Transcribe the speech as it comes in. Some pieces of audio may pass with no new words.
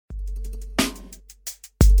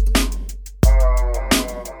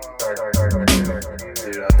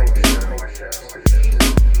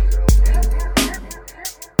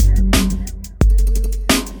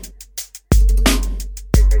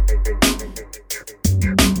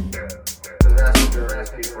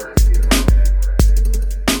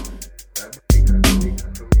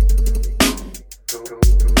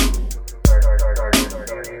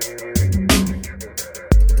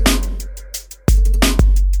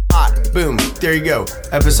Boom. There you go.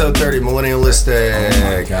 Episode 30, Millennialistic.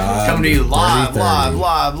 Oh my God. Coming to you live 30.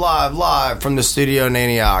 live from the studio in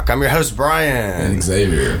Antioch. I'm your host, Brian. And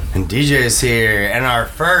Xavier. And DJ is here. And our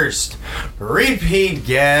first repeat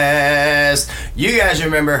guest. You guys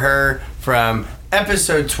remember her from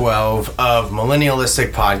episode 12 of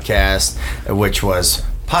Millennialistic Podcast, which was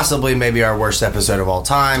possibly maybe our worst episode of all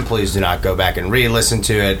time. Please do not go back and re-listen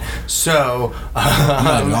to it. So,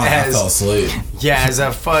 I fell asleep. Yeah, as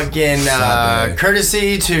a fucking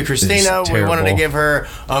courtesy to Christina, we wanted to give her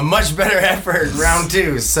a much better effort round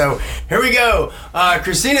 2. So, here we go.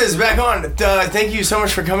 Christina is back on. Thank you so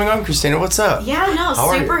much for coming on, Christina. What's up? Yeah, no,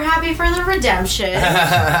 super happy for the redemption.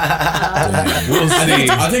 We'll see.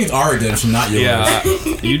 I think it's our redemption, not yours. Yeah,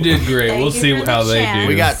 you did great. We'll see how they do.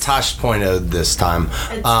 We got Tosh Point this time.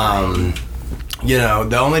 You know,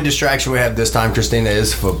 the only distraction we have this time, Christina,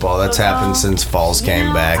 is football. That's happened since Falls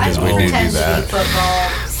came back, because we do that. Football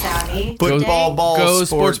savvy. Football Go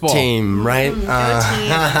sports ball. team, right? Go team.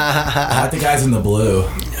 I like the guys in the blue.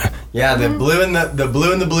 Yeah, the blue and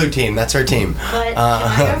the blue team. That's our team. But can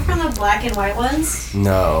I go for the black and white ones?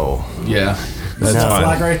 No. Yeah. That's No.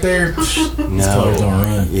 flag right there. No. Don't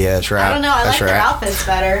run. Yeah, that's right. I don't know. I That's like their right. outfits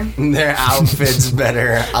better. Their outfits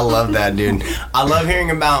better. I love that, dude. I love hearing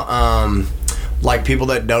about like people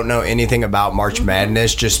that don't know anything about March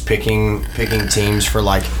Madness, just picking teams for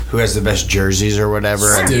like who has the best jerseys or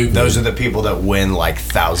whatever. And Stupid. those are the people that win like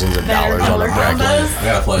thousands of Better dollars on a color bracket. combos. I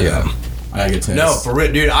gotta play Yeah. them. I gotta get tennis. No, for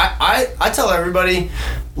real, dude. I tell everybody,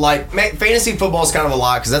 like, fantasy football is kind of a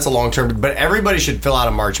lot because that's a long term, but everybody should fill out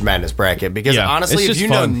a March Madness bracket because honestly, it's if just you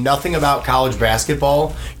fun. know nothing about college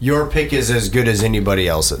basketball, your pick is as good as anybody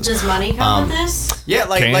else's. Does money come with this? Yeah,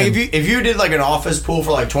 like if you did like an office pool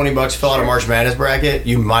for like $20, fill out a March Madness bracket,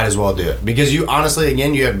 you might as well do it because you honestly,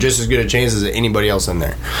 again, you have just as good a chance as anybody else in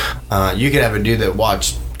there. You could have a dude that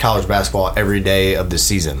watched college basketball every day of the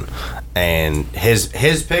season, and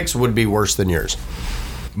his picks would be worse than yours.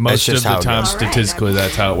 Most of just the how it time, goes. statistically,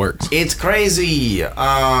 that's how it works. It's crazy.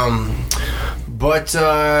 But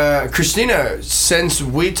Christina, since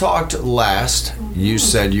we talked last, you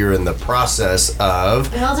said you're in the process of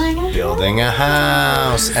building a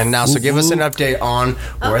house. And now, so give us an update on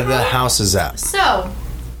where the house is at. So,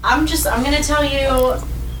 I'm going to tell you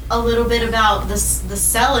a little bit about the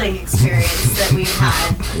selling experience that we've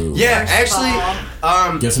had. Yeah, First of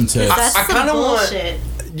actually, Get some tips. That's I some kinda want- bullshit.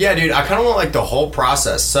 yeah, dude, I kind of want like the whole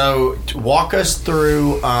process. So walk us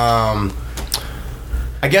through, I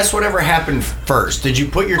guess whatever happened first. Did you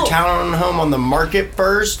put your townhome on the market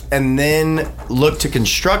first and then look to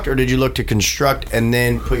construct, or did you look to construct and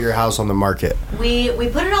then put your house on the market? We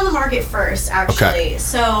put it on the market first, actually. Okay.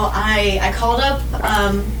 So I called up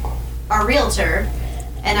our realtor,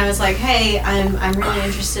 and I was like, "Hey, I'm really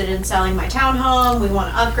interested in selling my townhome. We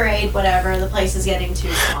want to upgrade. Whatever. The place is getting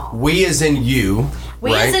too small." We as in you,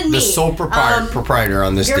 We right? as in the me. sole proprietor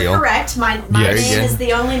on this You're deal. correct. My Very name good. is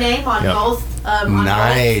the only name on Yep. both. On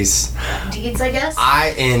Nice. both deeds, I guess.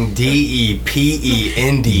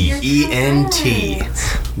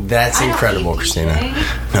 INDEPENDENT. That's I don't incredible, need Christina.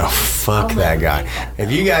 DJ. No, fuck that guy.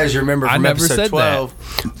 If you guys remember I from never episode said 12,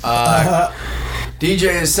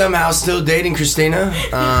 DJ is somehow still dating Christina.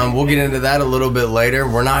 We'll get into that a little bit later.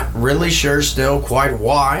 We're not really sure still quite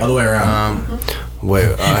why. Other way around.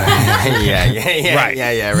 Wait, yeah, Right.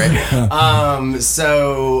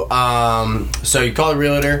 So you call a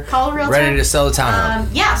realtor. Call a realtor. Ready to sell the townhome.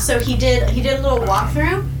 Yeah, so he did a little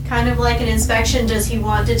walkthrough, kind of like an inspection. Does he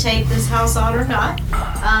want to take this house on or not?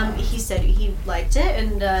 He said he liked it,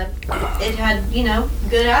 and it had,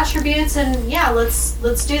 good attributes, and yeah,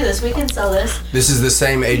 let's do this. We can sell this. This is the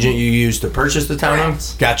same agent you used to purchase the townhome?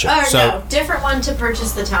 Correct. Gotcha. No, different one to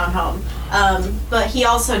purchase the townhome. But he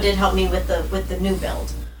also did help me with the new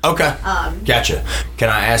build. Okay. Gotcha. Can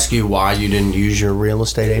I ask you why you didn't use your real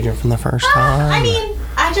estate agent from the first time? I mean,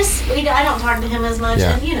 I don't talk to him as much,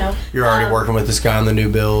 Yeah. and You're already working with this guy on the new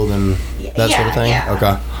build and that sort of thing? Yeah.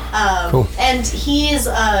 Okay. Cool. And he was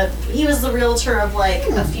the realtor of like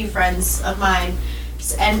a few friends of mine,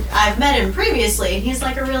 and I've met him previously. He's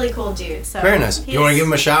like a really cool dude. So Very nice. You want to give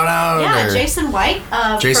him a shout out? Yeah, or? Jason White.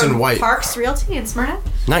 Jason from White. Parks Realty in Smyrna.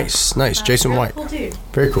 Nice. Jason Real White. Cool dude.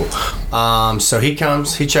 Very cool. So he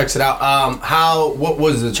comes, he checks it out. What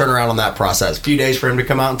was the turnaround on that process? A few days for him to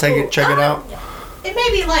come out and check it out? It may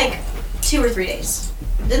be like 2 or 3 days.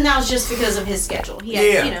 And that was just because of his schedule. He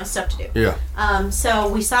had, stuff to do. Yeah. So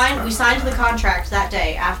we signed the contract that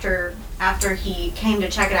day after he came to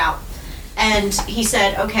check it out. And he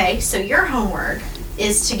said, "Okay, so your homework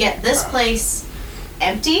is to get this place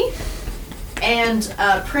empty and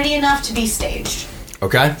pretty enough to be staged."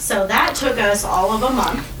 Okay. So that took us all of a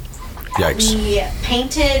month. Yikes. We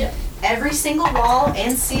painted every single wall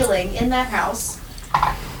and ceiling in that house.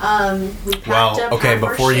 We packed Well, up okay, half our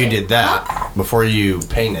before you shit. did that, before you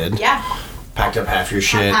painted, Yeah, packed up half your I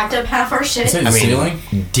shit. packed up half our shit. Is it I the mean,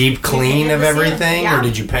 ceiling? deep clean painted of the ceiling, everything, yeah. or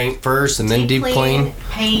did you paint first and then deep clean?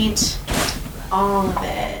 Paint, all of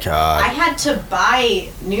it. God. I had to buy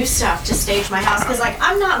new stuff to stage my house because, like,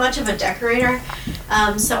 I'm not much of a decorator.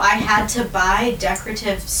 So I had to buy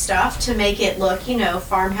decorative stuff to make it look, you know,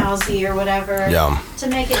 farmhousey or whatever. Yeah. To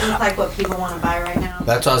make it look like what people want to buy right now.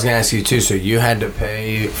 That's what I was gonna ask you too. So you had to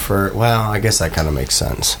pay for. Well, I guess that kind of makes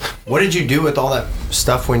sense. What did you do with all that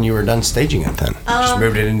stuff when you were done staging it? Then just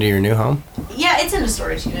moved it into your new home. Yeah, it's in a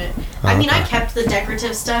storage unit. I mean, I okay. kept the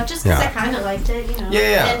decorative stuff just because Yeah. I kind of liked it, you know.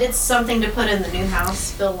 Yeah. And it's something to put in the new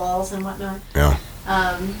house, fill walls and whatnot. Yeah.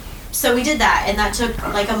 So we did that, and that took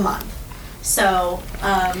like a month. So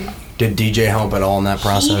Did DJ help at all in that he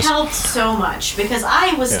process? helped so much because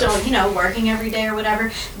I was still, you know, working every day or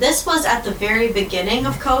whatever. This was at the very beginning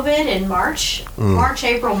of COVID in March,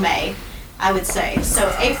 April, May, I would say.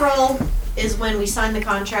 So April is when we signed the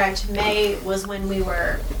contract. May was when we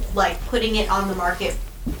were like putting it on the market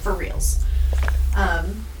for reals.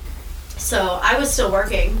 So I was still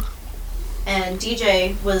working, and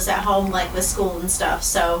DJ was at home like with school and stuff.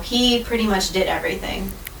 So he pretty much did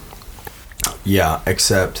everything. Yeah,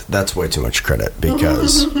 except that's way too much credit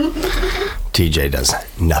because TJ does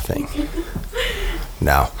nothing.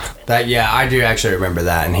 No, that I do actually remember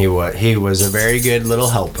that, and he was a very good little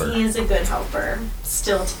helper. He is a good helper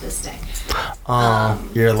still to this day.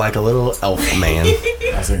 You're like a little elf man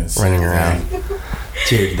I was gonna say, running around,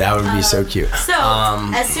 dude. That would be so cute. So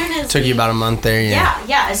as soon as Took you about a month there, yeah.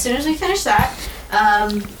 yeah. As soon as we finished that,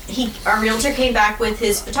 our realtor came back with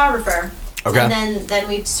his photographer. Okay. And then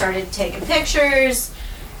we started taking pictures,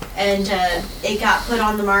 and it got put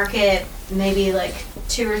on the market maybe like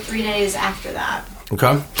 2 or 3 days after that.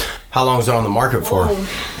 Okay. How long was it on the market for?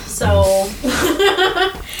 So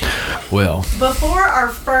Well, before our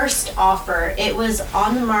first offer, it was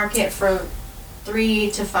on the market for 3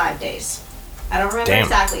 to 5 days. I don't remember Damn.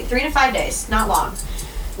 exactly. 3 to 5 days, not long.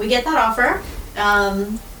 We get that offer.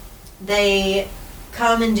 They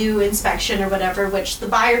come and do inspection or whatever, which the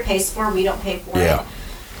buyer pays for. We don't pay for Yeah.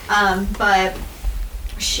 it. But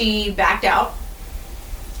she backed out.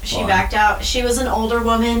 She Why? backed out. She was an older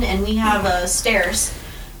woman, and we have stairs.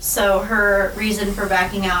 So her reason for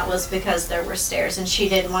backing out was because there were stairs, and she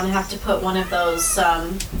didn't want to have to put one of those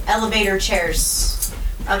elevator chairs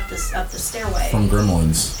up the stairway. From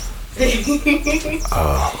Gremlins.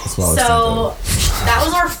 Oh. That's what I was So that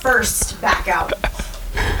was our first back out.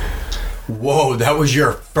 Whoa, that was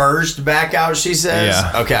your first back out, she says?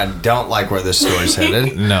 Yeah. Okay, I don't like where this story's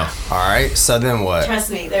headed. no. All right, so then what?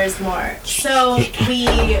 Trust me, there's more. So we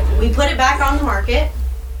put it back on the market,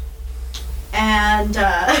 and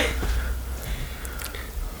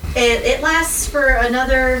it lasts for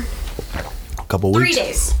another A couple 3 weeks?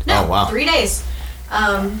 days. No, Oh, wow. 3 days.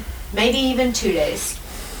 Maybe even 2 days.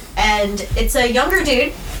 And it's a younger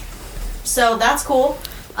dude, so that's cool.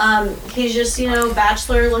 He's just,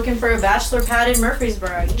 bachelor looking for a bachelor pad in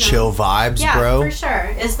Murfreesboro. Chill vibes, Yeah, bro. for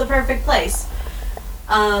sure. It's the perfect place.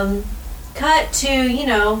 Cut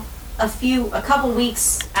to, a couple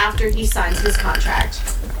weeks after he signs his contract.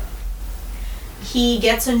 He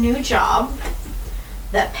gets a new job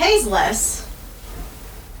that pays less,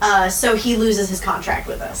 so he loses his contract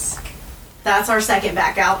with us. That's our second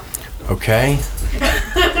back out. Okay.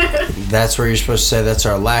 That's where you're supposed to say that's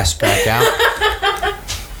our last back out.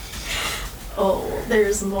 Oh,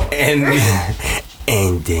 there's more.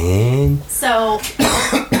 And then So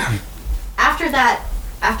after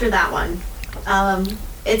that one,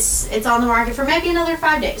 it's on the market for maybe another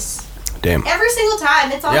 5 days. damn. Every single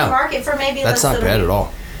time it's on Yeah. the market for maybe That's less not than a bad week. at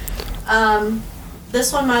all.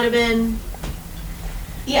 This one might have been,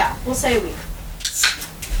 we'll say a week.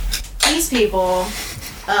 These people,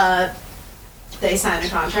 they signed a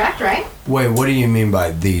contract, right? Wait, what do you mean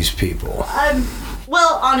by these people?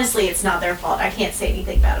 Well, honestly, it's not their fault. I can't say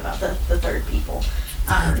anything bad about the third people.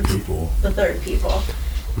 saying. People. The third people.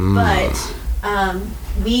 But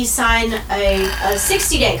we sign a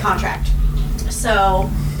 60-day contract. So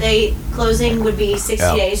closing would be 60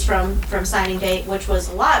 Yeah. days from signing date, which was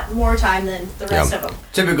a lot more time than the rest of them.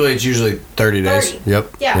 Typically, it's usually 30 days. 30.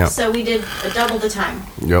 Yep. Yeah, Yep. so we did double the time.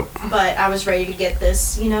 Yep. But I was ready to get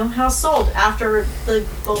this, house sold after the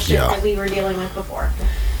bullshit Yeah. that we were dealing with before.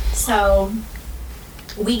 So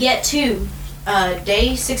we get to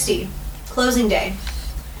day 60, closing day.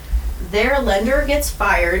 Their lender gets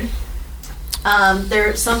fired.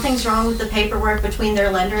 Something's wrong with the paperwork between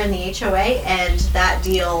their lender and the HOA, and that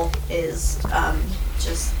deal is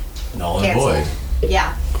just Null and canceled. void.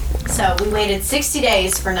 Yeah. So we waited 60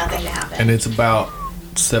 days for nothing to happen. And it's about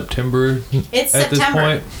September It's at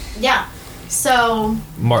September. this point. Yeah. So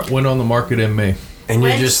Went on the market in May. And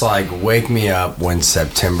you're When- just like, wake me up when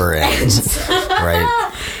September ends,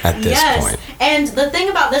 right? At this point. And the thing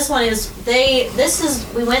about this one is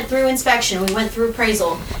we went through inspection, we went through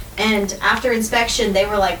appraisal, and after inspection they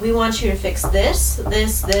were like, we want you to fix this, and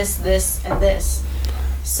this.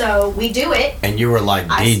 So we do it. And you were like,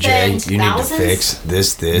 I DJ, spent you need to thousands. fix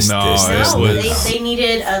this, No, this. it No, was- they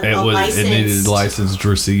needed a It licensed needed licensed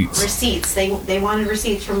receipts. receipts. They wanted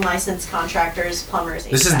receipts from licensed contractors, plumbers.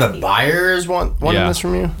 This is HVAC the people. buyers wanting Yeah. this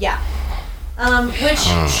from you? Yeah. Which,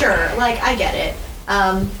 sure, like, I get it.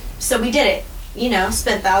 So we did it.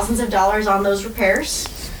 Spent thousands of dollars on those repairs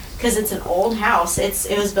because it's an old house.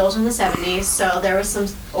 It was built in the 70s, so there was some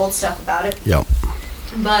old stuff about it. Yep.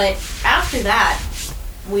 But after that,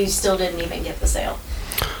 we still didn't even get the sale.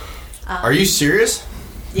 Are you serious?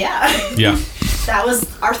 Yeah. Yeah. That was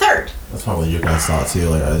our third. That's probably your guys' thought too.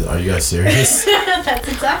 Like, are you guys serious? That's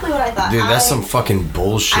exactly what I thought. Dude, that's some fucking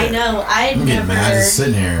bullshit. I know. I'd I'm getting never. mad just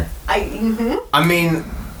sitting here. I mean,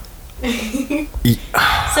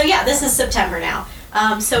 So yeah, this is September now.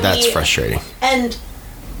 that's frustrating. And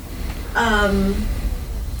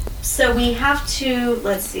so we have to,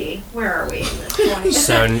 let's see, where are we in this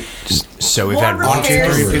point? So we've More had 1, 2,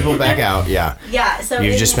 repairs. 3 people back out. Yeah. Yeah, so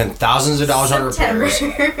You've in just spent thousands of dollars on September.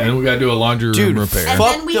 repairs. And we got to do a laundry room Dude, repair. And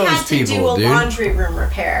Fuck then we those had to do people, a dude. laundry room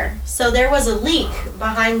repair. So there was a leak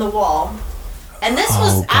behind the wall. And this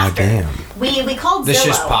was after. goddamn. We called This Zillow.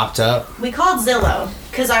 just popped up. We called Zillow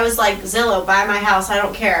because I was like, Zillow, buy my house. I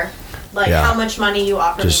don't care. Like Yeah. how much money you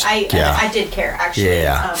offer Just- me. yeah. I did care actually.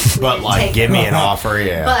 Yeah. We But didn't like, take give it. me an offer,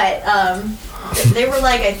 yeah. But they were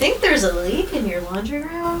like, I think there's a leak in your laundry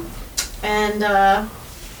room. And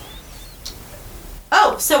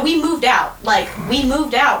so we moved out. Like we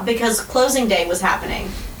moved out because closing day was happening.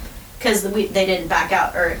 Because they didn't back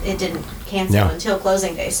out, or it didn't cancel Yeah. until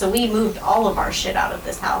closing day. So we moved all of our shit out of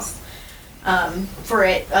this house for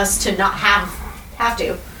us to not have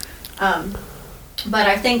to. But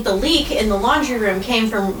I think the leak in the laundry room came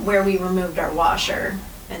from where we removed our washer,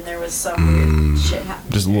 and there was some weird shit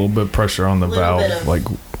happening. Just a little bit of pressure on the Little bit valve, of- like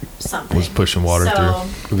Something was pushing water so,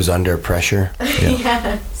 It was under pressure.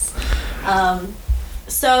 Yes.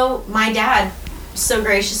 So my dad so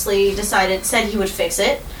graciously said he would fix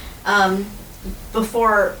it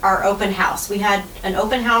before our open house. We had an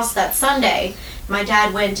open house that Sunday. My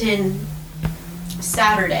dad went in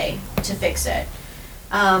Saturday to fix it.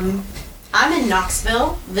 I'm in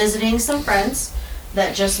Knoxville visiting some friends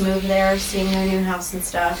that just moved there, seeing their new house and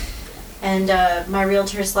stuff. And my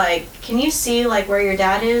realtor's like, can you see like where your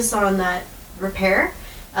dad is on that repair?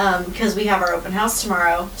 Because we have our open house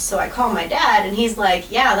tomorrow. So I call my dad and he's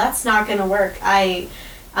like, yeah, that's not gonna work. I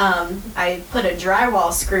put a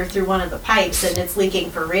drywall screw through one of the pipes and it's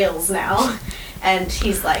leaking for reals now. And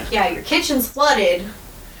he's like, yeah, your kitchen's flooded.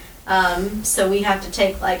 So we have to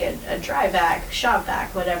take like a dry vac, shop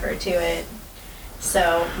vac, whatever to it.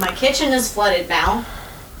 So my kitchen is flooded now.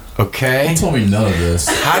 Okay. You told me none of this.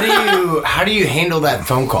 How do you handle that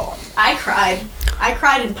phone call? I cried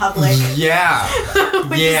in public. Yeah.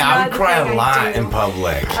 Which is Yeah, I not would the cry a thing I lot do. in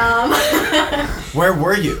public. Where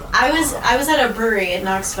were you? I was at a brewery in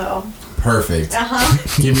Knoxville. Perfect. Uh-huh.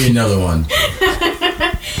 Give me another one.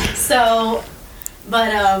 So,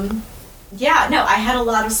 but yeah, no, I had a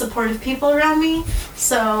lot of supportive people around me,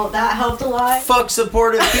 so that helped a lot. Fuck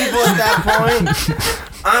supportive people at that point.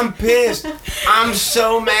 I'm pissed. I'm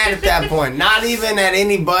so mad at that point. Not even at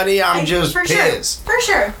anybody. I'm just for pissed. Sure, for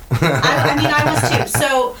sure. I mean, I was too.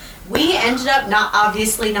 So we ended up not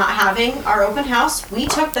having our open house. We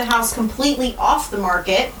took the house completely off the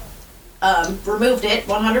market, removed it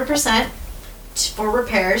 100% for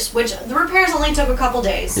repairs, which the repairs only took a couple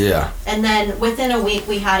days. Yeah. And then within a week,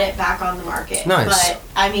 we had it back on the market. Nice. But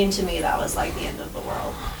I mean, to me, that was like the end of the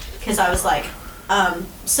world. Because I was like,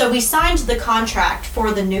 so we signed the contract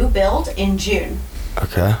for the new build in June.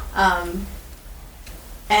 Okay.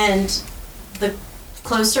 And the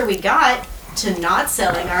closer we got to not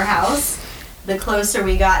selling our house, the closer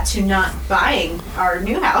we got to not buying our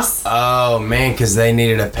new house. Oh man, because they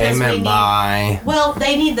needed a we payment need- by. Well,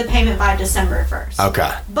 they need the payment by December 1st.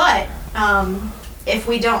 Okay. But if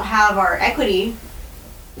we don't have our equity,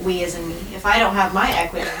 we as in me, if I don't have my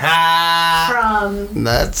equity Ha! from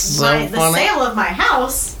That's so the funny. sale of my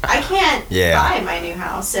house, I can't Yeah. buy my new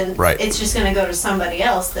house, and Right. it's just going to go to somebody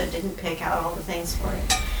else that didn't pick out all the things for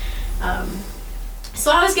it. So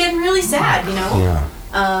I was getting really sad, you know.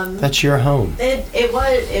 Yeah. That's your home. It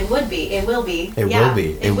will be. It will be. It will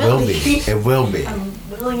be. It will be.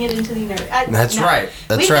 Will smuggling it into the nursery. That's right.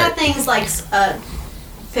 That's We've right. got things like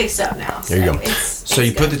fixed up now. There you go. So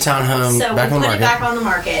you put the townhome back on the So we put market. it back on the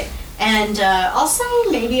market. And also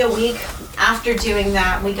maybe a week after doing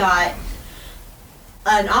that, we got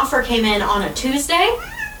an offer came in on a Tuesday.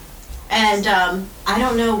 And I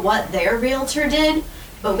don't know what their realtor did,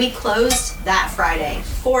 but we closed that Friday.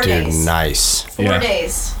 4 Dude, days. nice. 4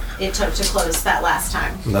 days it took to close that last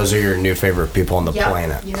time. Those are your new favorite people on the Yep,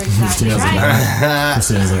 planet. you're exactly Christina's right.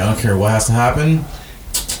 Christina's like, I don't care what has to happen.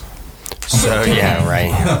 So yeah,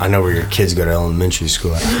 right. I know where your kids go to elementary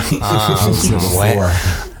school. What?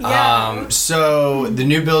 Yeah. So the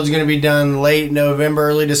new build's going to be done late November,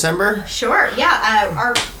 early December. Sure. Yeah.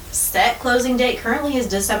 Our set closing date currently is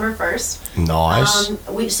December 1st.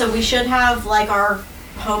 Nice. So we should have like our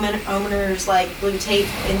homeowners like blue tape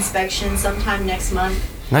inspection sometime next month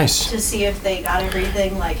Nice. to see if they got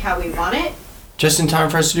everything like how we want it. Just in time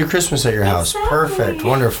for us to do Christmas at your house. Exactly. Perfect.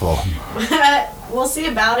 Wonderful. We'll see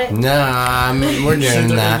about it. Nah, I mean, we're doing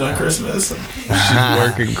Done that. Christmas.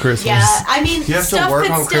 Working Christmas. Yeah, I mean, You have to stuff work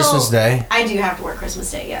could on still- Christmas Day. I do have to work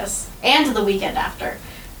Christmas Day, yes, and the weekend after.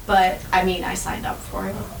 But I mean, I signed up for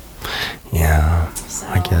it. Yeah, So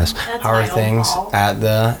I guess. that's How are my own things fault. at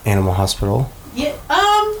the animal hospital? Yeah,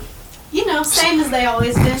 you know, same as they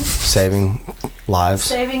always been. Saving lives,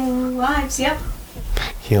 Saving lives. Yep.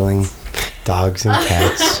 healing dogs and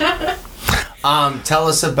cats. Tell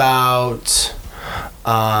us about.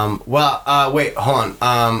 Wait, hold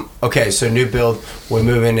on. Okay, so new build. We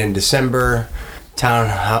move in December. Town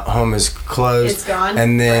home is closed. It's gone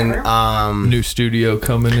And then forever. New studio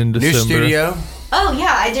coming in new December. studio. Oh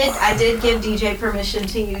yeah, I did give DJ permission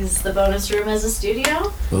to use the bonus room as a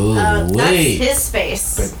studio. Ooh, That's wait. his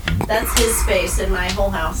space. That's his space in my whole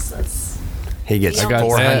house. That's He gets I got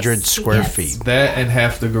 400 that. square Yes. feet. That and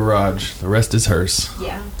half the garage. The rest is hers.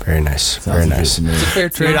 yeah. Very nice. Sounds Very good nice. to me. Fair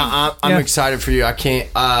Dude, I'm Yeah. excited for you. I can't.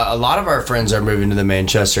 A lot of our friends are moving to the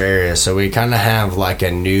Manchester area, so we kind of have like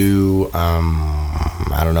a new,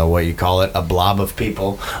 I don't know what you call it, a blob of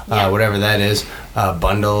people, Yeah. whatever that is, a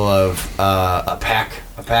bundle of a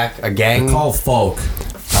gang. They're called folk.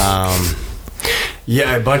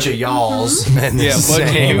 Yeah, a bunch of y'alls in the Yeah, a bunch of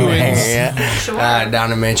same humans. area Sure.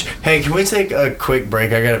 down in Manchester. Hey, can we take a quick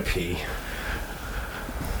break? I gotta pee.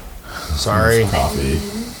 Sorry. Coffee.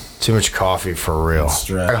 Too much coffee for real.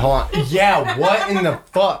 Stress. Alright, hold on. Yeah, what in the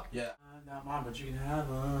fuck? Yeah. Not mine, but you can have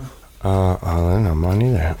I don't know mine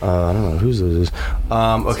either. I don't know whose this is.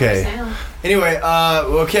 Okay. Sound. Anyway,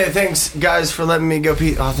 okay, thanks guys for letting me go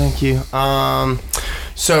pee. Oh, thank you.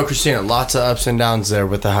 So Christina, lots of ups and downs there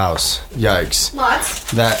with the house. Yikes.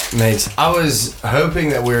 Lots. That makes. I was hoping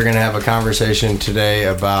that we were going to have a conversation today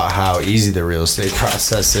about how easy the real estate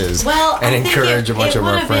process is, Well, and I think encourage a bunch of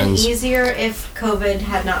our It would have been friends. easier if COVID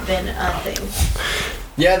had not been a thing.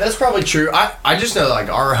 Yeah, that's probably true. I just know like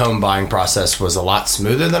our home buying process was a lot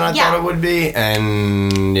smoother than I Yeah. thought it would be,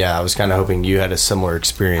 and yeah, I was kind of hoping you had a similar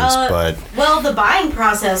experience, but Well, the buying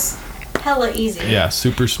process, hella easy. Yeah,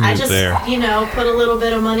 super I smooth just, there. put a little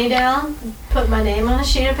bit of money down, put my name on a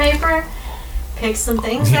sheet of paper, pick some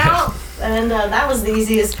things out, and that was the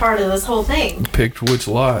easiest part of this whole thing. Picked which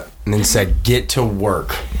lot. and then said, "Get to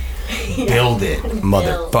work, build it,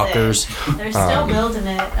 motherfuckers." They're still building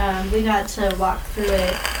it. We got to walk through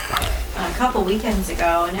it a couple weekends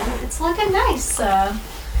ago, and it's looking nice.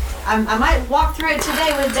 I might walk through it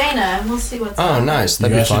today with Dana, and we'll see what's Oh, up. nice. You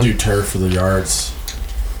That'd be guys should fun. do turf for the yards.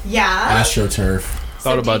 Yeah. AstroTurf.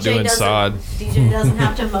 Thought about doing doesn't- sod. DJ doesn't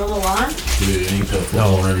have to mow the lawn. Dude, you can put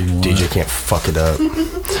football wherever you want. DJ can't fuck it up.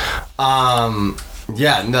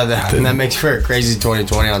 Yeah, no, that makes for a crazy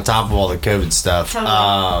 2020 on top of all the COVID stuff.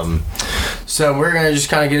 Totally. So we're gonna just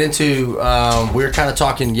kind of get into. We were kind of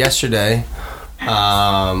talking yesterday.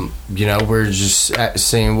 We're just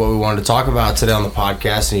seeing what we wanted to talk about today on the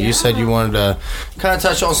podcast, and you said you wanted to kind of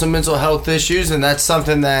touch on some mental health issues, and that's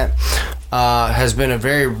something that has been a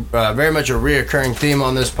very much a reoccurring theme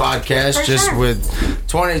on this podcast. For just sure. with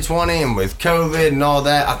 2020 and with COVID and all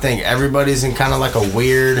that, I think everybody's in kind of like a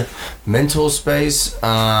weird mental space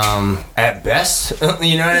at best.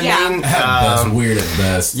 You know what Yeah. I mean? That's weird at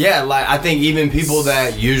best. Yeah, like I think even people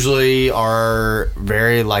that usually are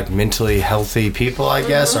very like mentally healthy people, I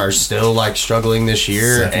guess, are still like struggling this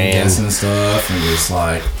year. Second And guessing stuff and just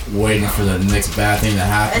like waiting for the next bad thing to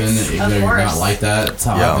happen, It's- even of though you're not course. like that. That's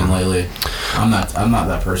how Yeah. I've been lately. I'm not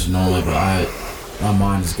that person normally, but my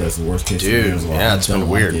mind just goes to the worst case Dude, scenarios. yeah, it's been Don't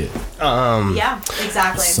weird. like it. Yeah,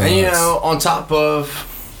 exactly. So- and on top of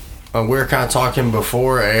we were kind of talking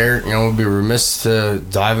before air. We'd be remiss to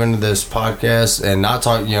dive into this podcast and not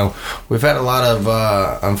talk. We've had a lot of,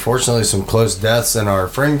 unfortunately, some close deaths in our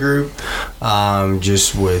friend group,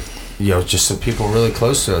 just with. Just some people really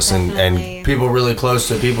close to us and people really close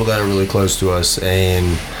to people that are really close to us.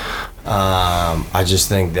 And I just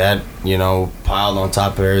think that, piled on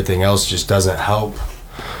top of everything else just doesn't help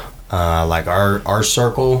like our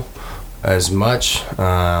circle as much.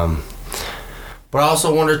 But I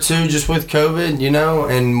also wonder too, just with COVID,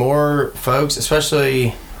 and more folks,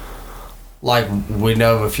 especially like we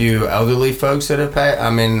know of a few elderly folks that have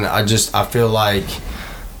passed. I feel like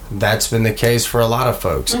that's been the case for a lot of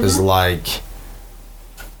folks. Is like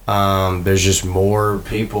there's just more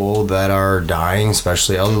people that are dying,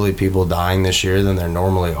 especially elderly people dying this year than there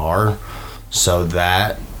normally are. So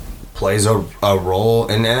that plays a role,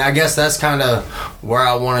 and I guess that's kind of where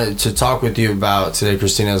I wanted to talk with you about today,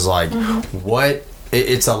 Christina, is like what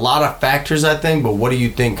it's a lot of factors, I think, but what do you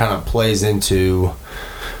think kind of plays into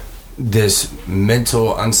this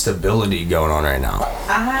mental instability going on right now?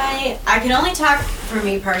 I can only talk for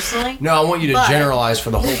me personally. No, I want you to generalize for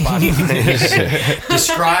the whole podcast.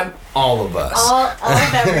 Describe all of us. All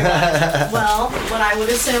of everybody. Well, what I would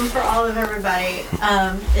assume for all of everybody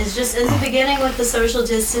is just in the beginning with the social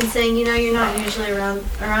distancing, you're not usually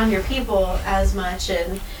around your people as much,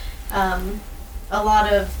 and a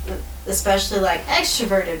lot of, especially like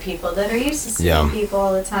extroverted people that are used to seeing people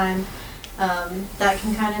all the time, that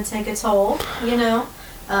can kind of take a toll,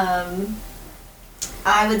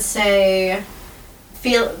 I would say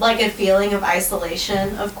feel like a feeling of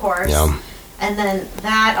isolation, of course. Yeah. And then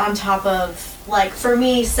that on top of, like, for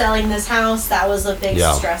me, selling this house, that was a big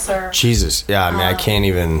stressor. Jesus. Yeah, I can't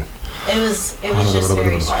even... It was just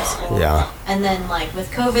very stressful. Yeah. And then, like, with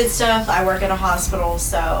COVID stuff, I work at a hospital,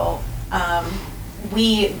 so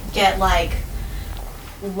we get, like,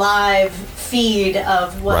 live feed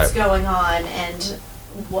of what's going on and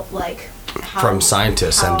what, like, how... From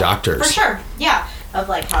scientists and doctors. For sure, yeah. Of,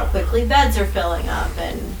 like, how quickly beds are filling up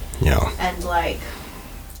and... And, like...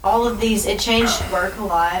 all of these, it changed work a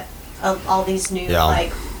lot. All these new,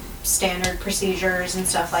 like, standard procedures and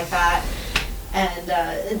stuff like that.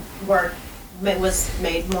 And work was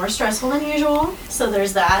made more stressful than usual. So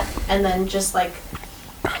there's that. And then just, like,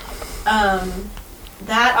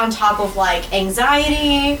 that on top of, like,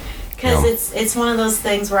 anxiety. Because it's one of those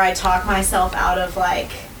things where I talk myself out of, like,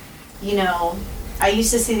 I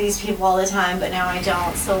used to see these people all the time, but now I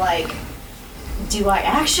don't. So, like... do I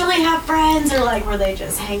actually have friends, or like were they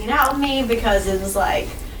just hanging out with me? Because it was like,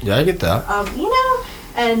 yeah, I get that.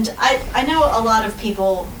 And I know a lot of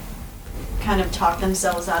people kind of talk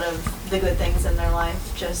themselves out of the good things in their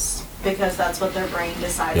life just because that's what their brain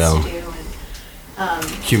decides to do. And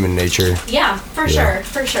human nature. Yeah, for sure.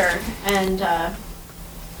 And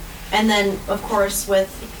then of course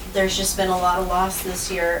there's just been a lot of loss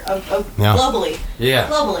this year globally. Yeah.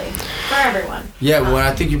 Globally. For everyone. Yeah, well,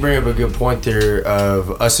 I think you bring up a good point there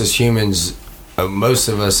of us as humans, most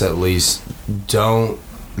of us at least, don't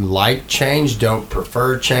like change, don't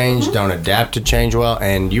prefer change, don't adapt to change well.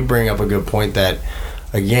 And you bring up a good point that,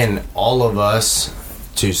 again, all of us,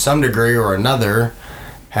 to some degree or another,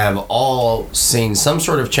 have all seen some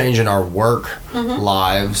sort of change in our work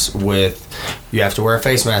lives with, you have to wear a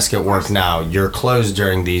face mask at work now, you're closed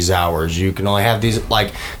during these hours, you can only have these,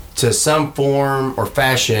 like, to some form or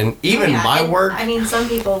fashion, even my work. I mean, some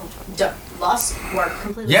people lost work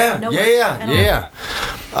completely.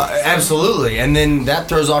 Absolutely. And then that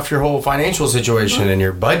throws off your whole financial situation and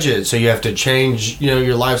your budget, so you have to change,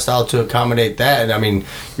 your lifestyle to accommodate that. And I mean,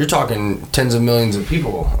 you're talking tens of millions of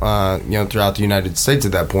people, throughout the United States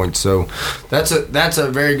at that point. So that's a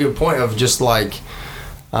very good point of just like,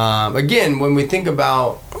 again, when we think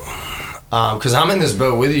about, because I'm in this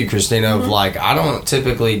boat with you, Christina, of like, I don't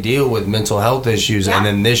typically deal with mental health issues, and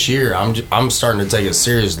then this year I'm starting to take a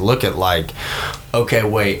serious look at like, okay,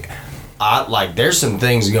 wait, there's some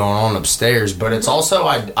things going on upstairs, but it's also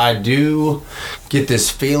I do get this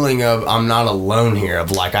feeling of I'm not alone here.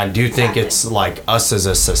 Of like, I do think it's like us as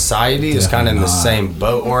a society is kind of in the same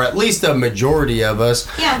boat, or at least a majority of us.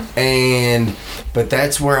 Yeah. But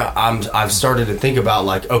that's where I've started to think about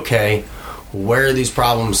like, okay, where are these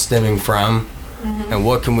problems stemming from, and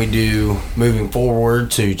what can we do moving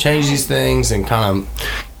forward to change these things and kind of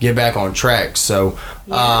get back on track. So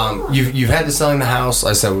you've had the selling the house.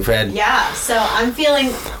 Like I said, we've had so I'm feeling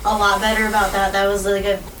a lot better about that. That was like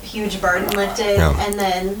a huge burden lifted. And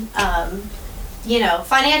then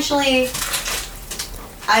financially,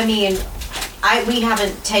 I mean, we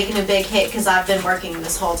haven't taken a big hit because I've been working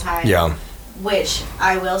this whole time. which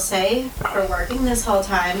I will say, for working this whole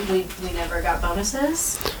time, we never got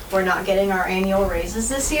bonuses. We're not getting our annual raises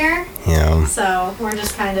this year. Yeah. So we're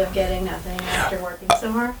just kind of getting nothing after working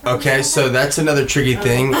so hard. Okay, so that's another tricky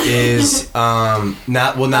thing is now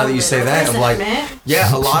that you say that, I'm like,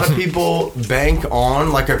 yeah, a lot of people bank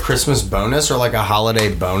on like a Christmas bonus or like a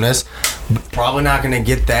holiday bonus. Probably not going to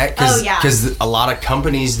get that because a lot of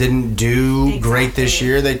companies didn't do great this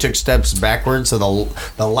year. They took steps backwards. So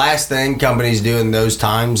the last thing companies do in those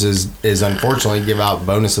times is unfortunately give out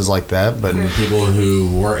bonuses like that. But people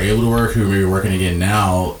who were able to work, who may be working again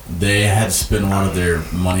now, they had to spend a lot of their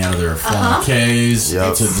money out of their 401ks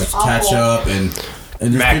to catch up and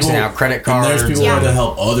maxing out credit cards. And there's people who had to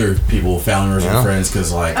help other people, family and friends,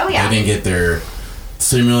 because they didn't get their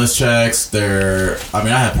stimulus checks. I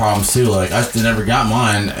had problems too. Like I never got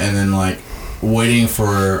mine, and then like waiting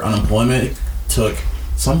for unemployment took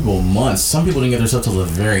some people months. Some people didn't get their stuff till the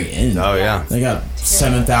very end. Oh yeah, they got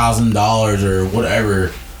 $7,000 or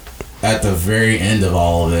whatever at the very end of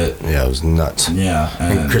all of it. Yeah, it was nuts. Yeah,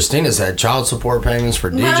 and Christina's had child support payments for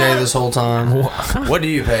DJ this whole time. What do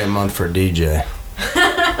you pay a month for DJ?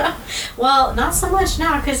 Well, not so much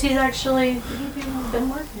now because he's been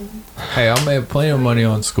working. Hey, I made plenty of money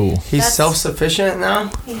on school. He's self-sufficient now?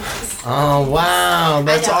 Oh, wow.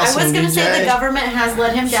 That's awesome, I was going to say the government has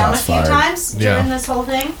let him down a few times during this whole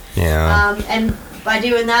thing. Yeah. And by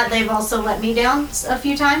doing that, they've also let me down a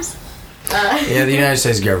few times. Yeah, the United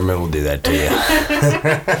States government will do that to you.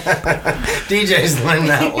 DJ's learned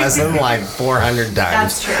that lesson like 400 times.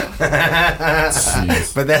 That's true.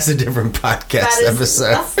 But that's a different podcast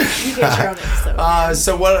episode. You get your own episode.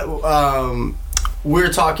 So what... we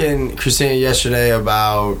were talking, Christina, yesterday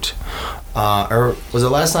about, or was it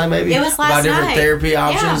last night maybe? It was last about different night. therapy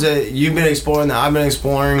options that you've been exploring, that I've been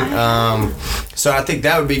exploring. So I think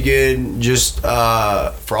that would be good just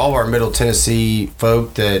for all of our Middle Tennessee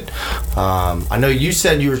folk that, I know you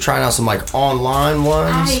said you were trying out some like online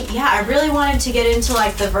ones. I really wanted to get into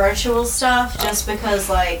like the virtual stuff just because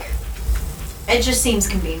like, it just seems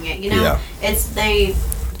convenient, you know? Yeah.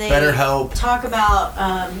 They BetterHelp. Talk about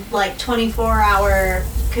like 24-hour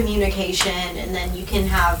communication, and then you can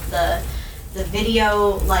have the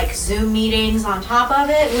video like Zoom meetings on top of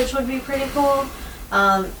it, which would be pretty cool.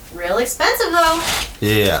 Real expensive though.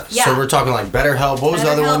 Yeah. So we're talking like BetterHelp. What was the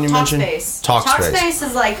other one you mentioned? Talkspace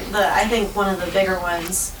is like I think one of the bigger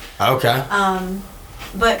ones. Okay.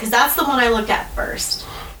 But because that's the one I looked at first.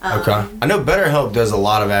 Okay. I know BetterHelp does a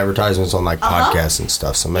lot of advertisements on like podcasts and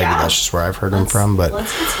stuff, so maybe that's just where I've heard them from. But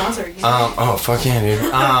let's get sponsored. Oh fuck yeah,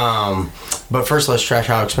 dude. But first let's trash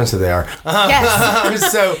how expensive they are.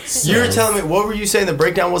 Yes. So you were telling me, what were you saying the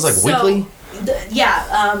breakdown was like weekly?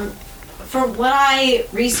 For what I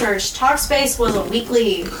researched, Talkspace was a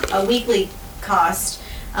weekly cost.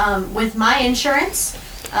 With my insurance,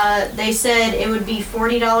 they said it would be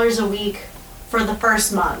 $40 a week for the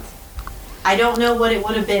first month. I don't know what it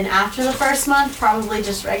would have been after the first month, probably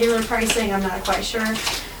just regular pricing, I'm not quite sure.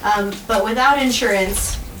 But without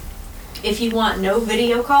insurance, if you want no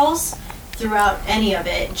video calls throughout any of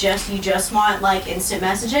it, you just want like instant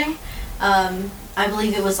messaging, I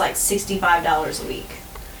believe it was like $65 a week.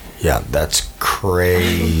 Yeah, that's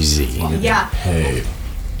crazy. Yeah. Hey.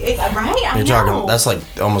 Right? You're talking, that's like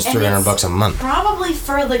almost $300 a month. Probably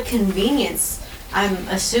for the convenience, I'm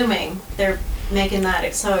assuming they're making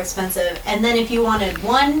that so expensive. And then if you wanted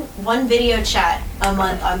one video chat a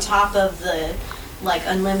month on top of the like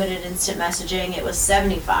unlimited instant messaging, it was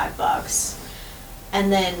 $75. And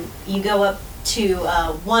then you go up to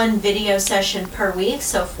one video session per week,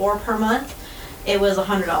 so 4 per month. It was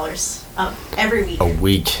 $100 every week. A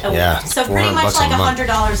week. So pretty much like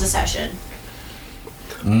 $100 a session.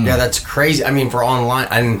 Yeah, that's crazy. I mean, for online,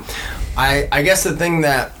 and I guess the thing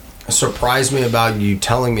that surprised me about you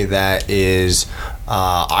telling me that is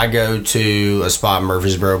I go to a spot in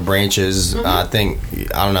Murfreesboro, Branches. I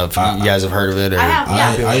don't know if you guys have heard of it. Or I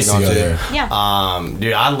have, I used to go there. Yeah.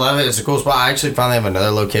 Dude, I love it. It's a cool spot. I actually finally have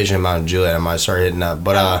another location in Mount Juliet I might start hitting up.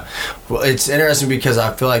 But well, it's interesting because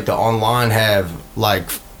I feel like the online have like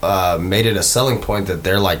made it a selling point that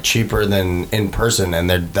they're like cheaper than in person, and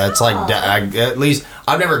that's like at least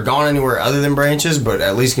I've never gone anywhere other than Branches, but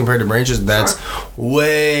at least compared to Branches, that's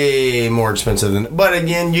way more expensive than. But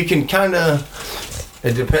again, you can kind of.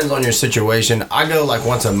 It depends on your situation. I go like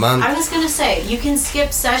once a month. I was gonna say you can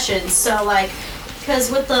skip sessions, so like, because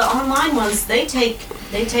with the online ones, they take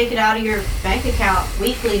it out of your bank account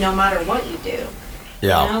weekly, no matter what you do.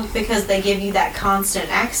 Yeah. You know, because they give you that constant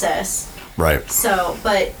access. Right. So,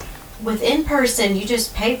 but with in person, you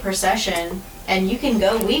just pay per session, and you can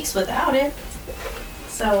go weeks without it.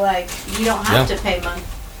 So, like, you don't have to pay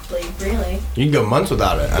monthly, really. You can go months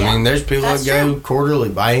without it. I mean, there's people that go quarterly,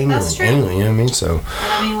 biannually, annually, you know what I mean? So. And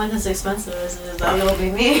I mean, with as expensive as it is, that'll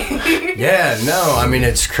be me. Yeah, no, I mean,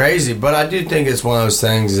 it's crazy, but I do think it's one of those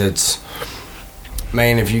things that's,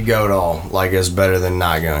 man, if you go at all, like, it's better than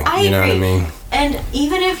not going. I you know agree. what I mean? And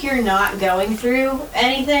even if you're not going through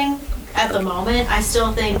anything at the moment, I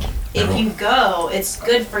still think if you go, it's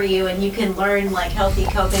good for you, and you can learn like healthy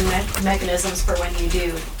coping mechanisms for when you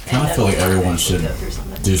do. I feel like everyone should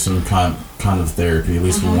do some kind of therapy, at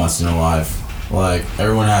least once in their life. Like,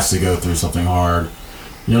 everyone has to go through something hard.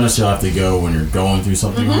 You don't necessarily have to go when you're going through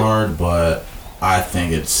something hard, but I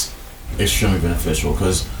think it's extremely beneficial,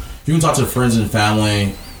 because you can talk to friends and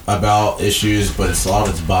family about issues, but a lot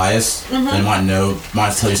of it's biased. They might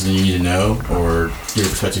tell you something you need to know, or give a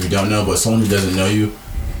perspective you don't know, but someone who doesn't know you,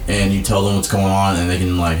 and you tell them what's going on, and they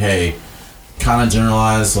can, like, hey, kind of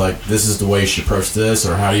generalize, like, this is the way you should approach this,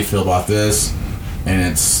 or how do you feel about this,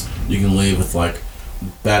 and you can leave with, like,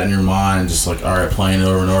 that in your mind, just like, all right, playing it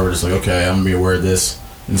over and over, just like, okay, I'm gonna be aware of this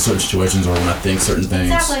in certain situations, or when I think certain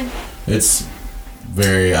things. Exactly.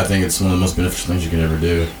 I think it's one of the most beneficial things you can ever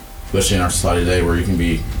do, especially in our society today, where you can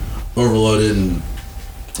be overloaded and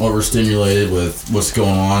overstimulated with what's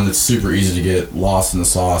going on. It's super easy to get lost in the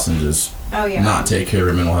sauce and just not take care of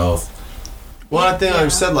your mental health. Well, I think, like I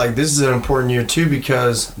said, like, this is an important year, too,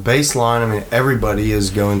 because baseline, I mean, everybody is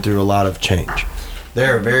going through a lot of change.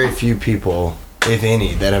 There are very few people, if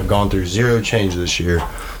any, that have gone through zero change this year.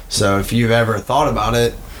 So if you've ever thought about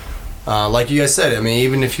it, like you guys said, I mean,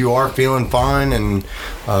 even if you are feeling fine and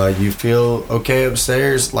you feel okay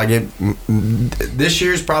upstairs, like, this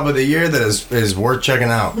year's probably the year that is worth checking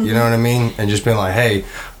out. You know what I mean? And just being like, hey,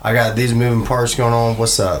 I got these moving parts going on.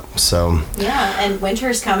 What's up? So yeah, and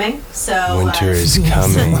winter's coming. So winter is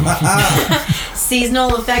coming.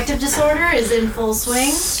 Seasonal affective disorder is in full swing.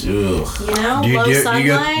 Ugh. You know, do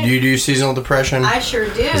sunlight. Do you do seasonal depression? I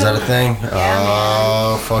sure do. Is that a thing?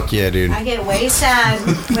 Yeah, man. Fuck yeah, dude. I get way sad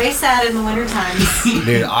in the winter times.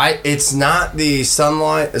 Dude, it's not the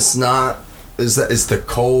sunlight. It's the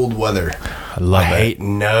cold weather. I love it.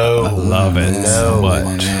 I love it so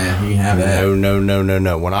much. Yeah, you have that.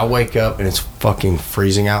 No. When I wake up and it's fucking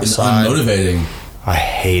freezing outside, it's unmotivating. I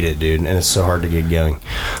hate it, dude, and it's so hard to get going.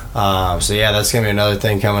 So yeah, that's gonna be another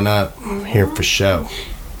thing coming up here for show.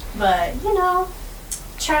 But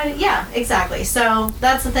exactly. So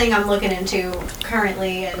that's the thing I'm looking into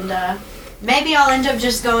currently, and maybe I'll end up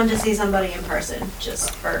just going to see somebody in person,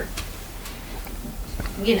 just for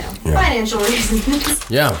financial reasons.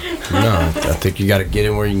 Yeah, no, I think you got to get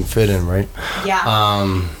in where you can fit in, right? Yeah.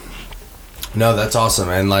 No, that's awesome,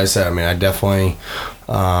 and like I said, I mean, I definitely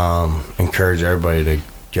encourage everybody to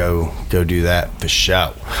go do that for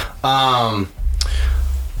sure.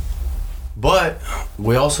 But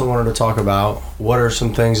we also wanted to talk about what are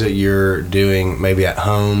some things that you're doing maybe at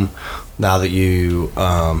home now that you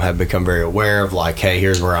have become very aware of, like, hey,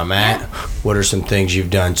 here's where I'm at. What are some things you've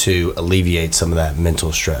done to alleviate some of that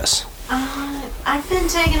mental stress? I've been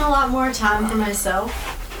taking a lot more time for myself,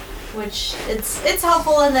 which it's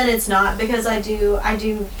helpful and then it's not, because I do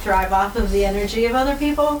thrive off of the energy of other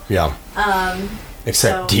people. Yeah.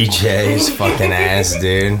 Except DJ's fucking ass,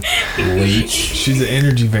 dude. Leech. She's an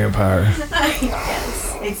energy vampire.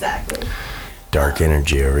 Yes, exactly. Dark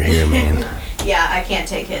energy over here, man. Yeah, I can't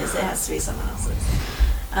take his. It has to be someone else's.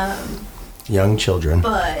 Young children.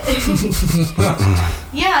 But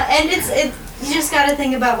yeah, and it's you just got to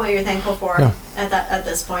think about what you're thankful for at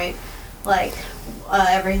this point, like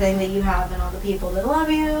everything that you have and all the people that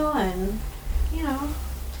love you, and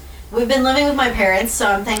we've been living with my parents, so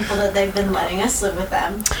I'm thankful that they've been letting us live with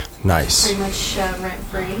them. Nice. Pretty much rent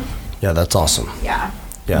free. Yeah, that's awesome. Yeah.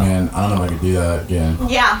 Yeah. Man, I don't know if I could do that again.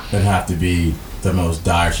 Yeah. It'd have to be the most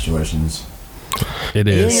dire situations. It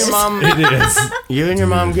is. It is. You and your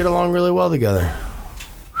mom get along really well together.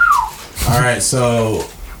 All right, so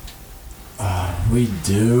we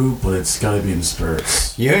do, but it's got to be in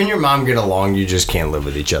spurts. You and your mom get along, you just can't live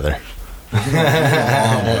with each other. But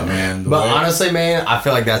honestly, man, I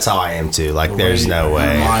feel like that's how I am too. Like, there's no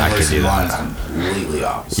way I could do that. Mine is completely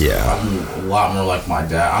opposite. Yeah. I'm a lot more like my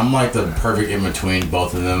dad. I'm like the perfect in between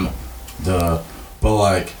both of them. But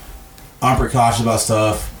like, I'm precautious about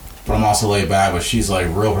stuff, but I'm also laid back. But she's like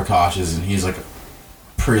real precautious, and he's like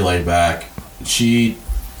pretty laid back. I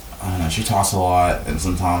don't know, she talks a lot, and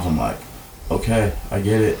sometimes I'm like, okay, I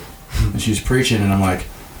get it. And she's preaching, and I'm like,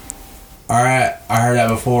 all right, I heard that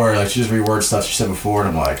before. Like, she just rewords stuff she said before, and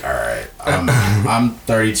I'm like, all right, I'm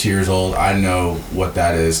 32 years old. I know what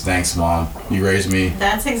that is. Thanks, Mom. You raised me.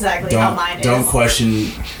 That's exactly how mine is. Don't question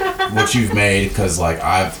what you've made, because, like,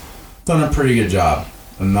 I've done a pretty good job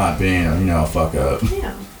of not being, a fuck up.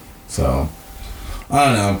 Yeah. So, I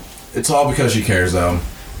don't know. It's all because she cares, though.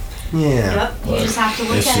 Yeah. Yep. You just have to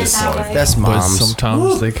look at it that way. That's But moms.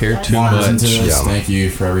 sometimes they care too Mom, much. listen to this. Yeah. Thank you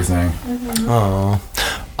for everything. Oh.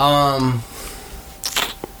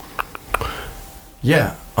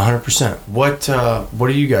 Yeah, 100%. What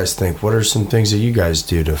do you guys think? What are some things that you guys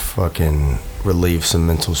do to fucking relieve some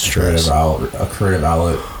mental stress? A creative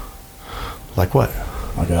outlet. Like what?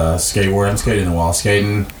 Like a skateboard. I'm skating while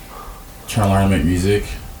skating. Trying to learn how to make music.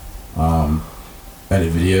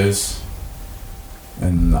 Edit videos.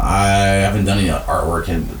 And I haven't done any artwork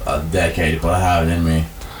in a decade, but I have it in me.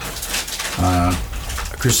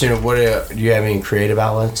 Christina, do you have any creative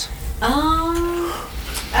outlets?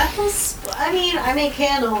 I make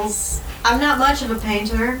candles. I'm not much of a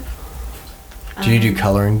painter. Do you do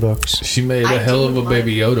coloring books? She made a hell of a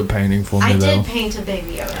Baby Yoda painting for me, I though. did paint a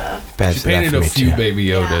Baby Yoda. She painted a few Baby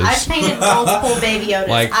Yodas. Yeah, I've painted multiple Baby Yodas.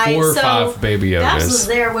 Like 4 or 5 Baby Yodas. Babs was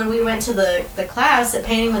there when we went to the class at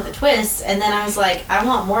Painting with a Twist, and then I was like, I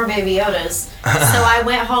want more Baby Yodas. So I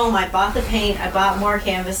went home, I bought the paint, I bought more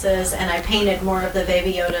canvases, and I painted more of the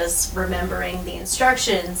Baby Yodas, remembering the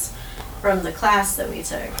instructions from the class that we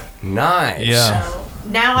took. Nice. Yeah. So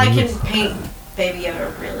now I can paint Baby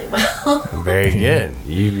Yoda really well. Very good.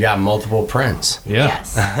 You've got multiple prints. Yeah.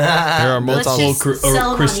 Yes. There are Let's multiple just sell them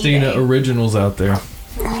on Christina eBay. originals out there.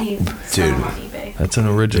 Dude. On eBay. That's an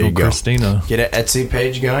There original you go. Christina. Get an Etsy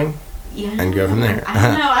page going Yeah. and go from there.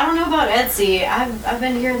 I don't know about Etsy. I've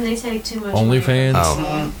been hearing they take too much. money from OnlyFans?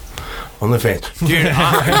 Oh. OnlyFans. Dude,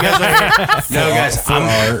 guys,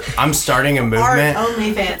 I'm starting a movement. Art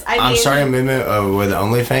OnlyFans. I'm starting a movement with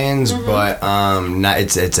OnlyFans, but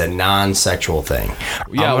it's a non-sexual thing.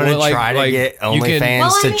 Yeah, I'm gonna well, try to like, get you can-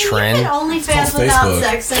 OnlyFans to trend. You can OnlyFans It's on without Facebook.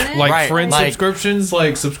 sex in it. Like Right, friend like- subscriptions?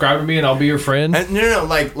 Like, subscribe to me and I'll be your friend? No,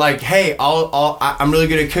 like, hey, I'm really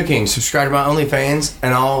good at cooking. Subscribe to my OnlyFans,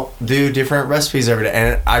 and I'll do different recipes every day.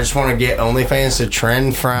 And I just want to get OnlyFans to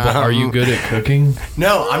trend from. But are you good at cooking?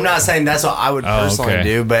 No, I'm not saying that's what I would personally okay.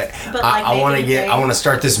 do, but But, I like, want to maybe I want to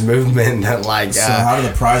start this movement that So how do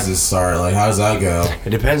the prizes start? Like, how does that go? it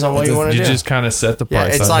depends on what you want to You do. just kind of set the Yeah,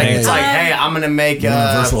 price. it's I like think. hey, I'm gonna make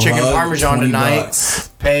Universal chicken hug, parmesan $20. tonight.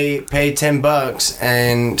 Pay $10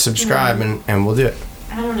 and subscribe, and we'll do it.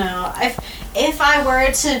 I don't know. If I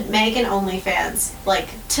were to make an OnlyFans like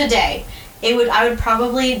today, I would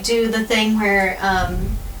probably do the thing where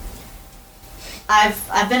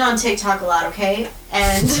I've been on TikTok a lot, okay,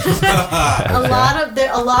 and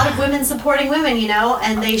a lot of women supporting women, you know,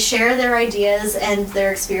 and they share their ideas and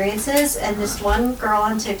their experiences. And this one girl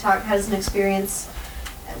on TikTok has an experience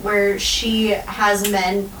where she has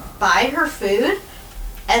men buy her food,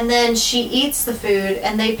 and then she eats the food,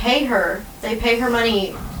 and they pay her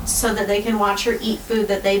money so that they can watch her eat food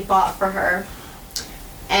that they bought for her.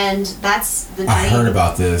 And that's the dream. I heard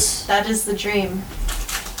about this. That is the dream.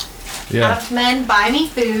 Yeah. Have men buy me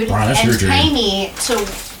food Brian, that's and your dream. pay me to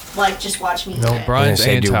like just watch me eat No, it. Brian's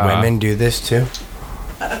say, do anti. women do this too?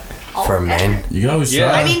 All For of men? it. You can always Yeah.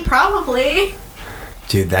 try. I mean, probably.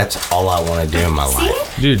 Dude, that's all I want to do in my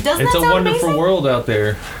life. See? Dude, Doesn't it's that a sound wonderful amazing? world out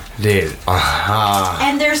there. Dude,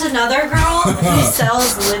 And there's another girl who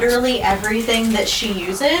sells literally everything that she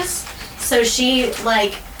uses. So she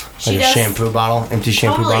like a does shampoo bottle, empty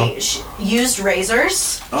shampoo totally bottle. used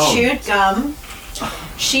razors, Oh. chewed gum.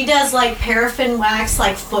 She does like paraffin wax,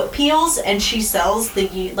 like foot peels, and she sells the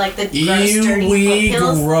gross dirty foot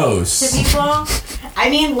peels gross. to people. I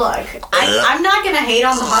mean, look, I'm not gonna hate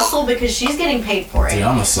on the hustle because she's getting paid for Dude, it.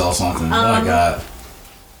 I'm gonna sell something. What I got?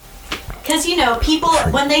 Because you know, people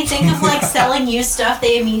when they think of like selling used stuff,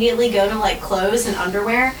 they immediately go to like clothes and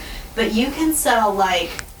underwear. But you can sell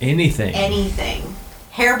like Anything. anything.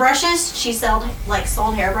 Hairbrushes. She sold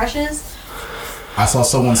hairbrushes. I saw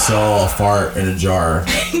someone sell a fart in a jar.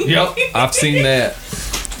 Yep, I've seen that.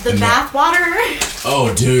 The bath water.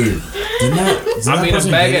 Oh, dude. Didn't that, I mean, a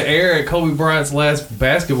bag of air at Kobe Bryant's last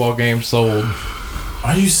basketball game sold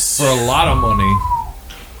Are you for a lot of money.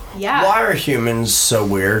 Yeah. Why are humans so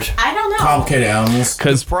weird? I don't know. complicated animals?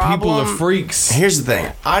 Because people are problem- freaks. Here's the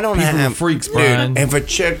thing. I don't People have are freaks, Brian. Dude, if a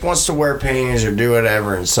chick wants to wear panties or do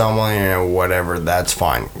whatever and someone, you know, whatever, that's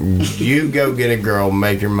fine. You go get a girl,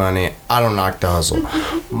 make your money. I don't knock the hustle.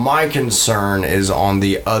 My concern is on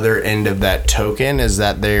the other end of that token is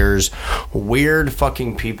that there's weird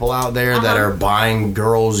fucking people out there that are buying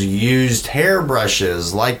girls' used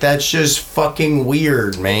hairbrushes. Like, that's just fucking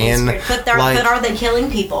weird, man. But Like, are they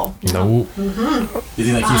killing people? Nope. You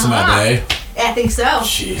think that keeps them at bay? I think so.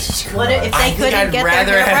 Jesus Christ. What if I they think couldn't I'd get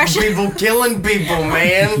rather their have hairbrushes? people killing people,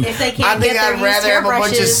 man. If they can't I think get their I'd rather used have a bunch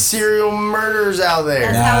of hairbrushes. serial murders out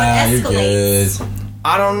there. That's how it You're escalates. good.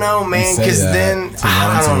 I don't know, man. Because then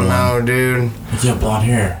I don't know, dude. You have blonde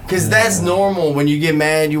hair. Because that's normal. When you get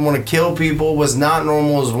mad, you want to kill people. What's not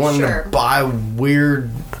normal is wanting to buy weird.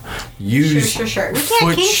 Sure. We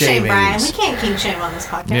can't kink shame, Brian. We can't kink shame on this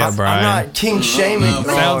podcast. Yeah, Brian. I'm not kink shaming.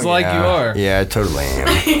 Sounds like you are. Yeah, I totally am.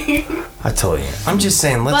 I totally am. I'm just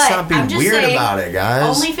saying, let's not be weird about it, guys.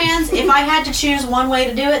 OnlyFans, if I had to choose one way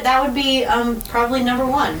to do it, that would be probably number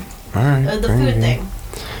one. All right. The food thing.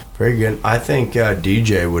 Very good. I think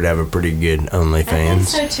DJ would have a pretty good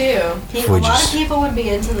OnlyFans. I think so too. A lot of people would be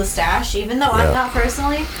into the stash, even though I'm not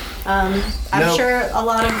personally. I'm sure a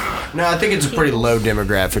lot of. No, I think it's a pretty low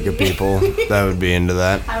demographic of people that would be into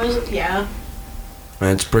that.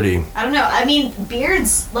 It's pretty. I don't know. I mean,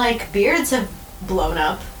 beards have blown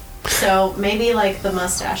up, so maybe like the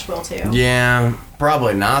mustache will too. Yeah,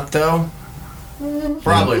 probably not though.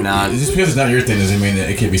 Probably not. Just because it's not your thing doesn't mean that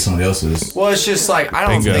it could be somebody else's. Well, it's just like I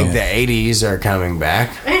don't think the 80s are coming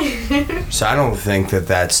back. So I don't think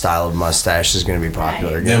that style of mustache is going to be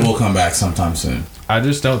popular again. Then we'll come back sometime soon. I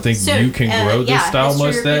just don't think you can grow this style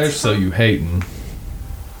mustache, so you hating.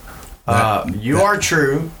 You are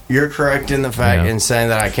true. You're correct in the fact in saying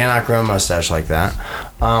that I cannot grow a mustache like that.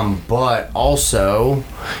 But also,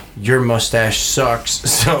 your mustache sucks.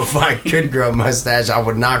 So if I could grow a mustache, I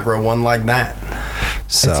would not grow one like that.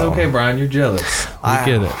 So it's okay, Brian. You're jealous. We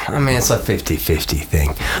get it. I mean, it's a 50-50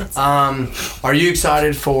 thing. Are you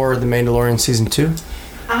excited for The Mandalorian Season 2?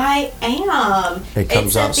 I am. It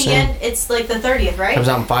comes out soon. End, it's like the 30th, right? Comes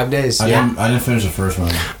out in 5 days. I didn't finish the first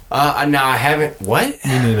one. No, I haven't. What?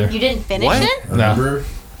 Me neither. You didn't finish it? Remember?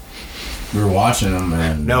 We were watching them,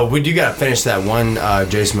 and no, we do gotta finish that one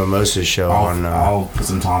Jason Momoa show on. I'll put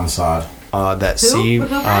some time aside. That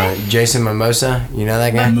Jason Momoa, you know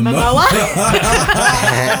that guy? Momoa?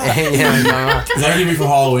 Yeah, Is that gonna be for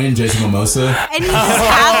Halloween, Jason Momoa? And you just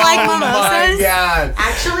have like mimosas? Oh my god!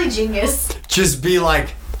 Actually, genius. Just be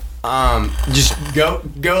like, just go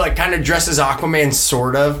like kind of dress as Aquaman,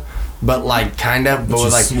 sort of. But like kind of, but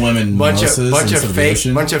with like bunch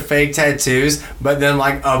of fake tattoos, but then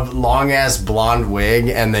like a long ass blonde wig,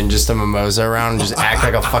 and then just a mimosa around, and just act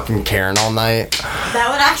like a fucking Karen all night. That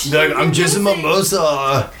would actually. Like, I'm just a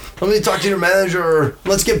mimosa. Let me talk to your manager.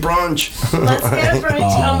 Let's get brunch. Let's get a brunch.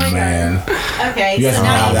 Oh my god. Okay, you guys so can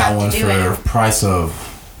now have you that have one to do for it. price of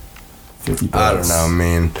 $50. I don't know,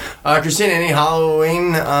 man. Christine, any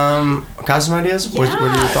Halloween costume ideas? Yeah. What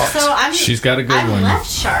are your thoughts? So she's got a good one.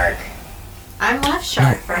 I'm Left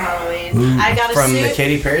Shark for Halloween. I got a from suit. The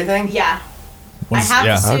Katy Perry thing? Yeah. I have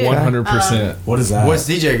a suit. 100%. What is that? What's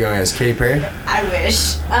DJ going as? Katy Perry? I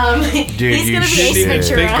wish. Dude, he's you gonna be should Ace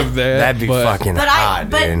Ventura. think of that. That'd be fucking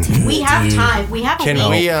hot, but dude. we have time. We have a Can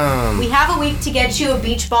week. we We have a week to get you a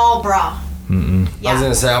beach ball bra. Mm-mm. Yeah. I was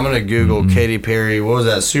gonna say I'm gonna Google Katy Perry. What was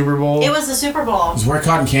that? Super Bowl? It was the Super Bowl. Just wear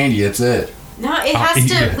cotton candy. That's it. No, it has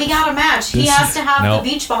to. We got a match. He has to have the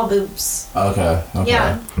beach ball boobs. Okay.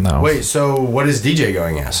 Yeah. No. Wait, so what is DJ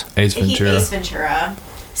going as? Ace Ventura. Ace Ventura.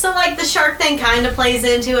 So like the shark thing kind of plays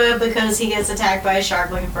into it because he gets attacked by a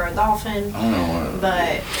shark looking for a dolphin. I don't know what.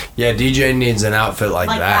 But Yeah, DJ needs an outfit like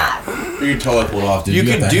that. You can totally pull it off, dude. You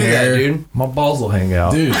got can the do hair. that, dude. My balls will hang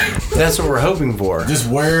out. Dude, That's what we're hoping for. just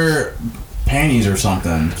wear panties or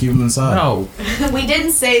something. Keep them inside. No. we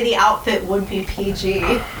didn't say the outfit would be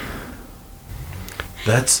PG.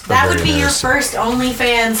 That would be your first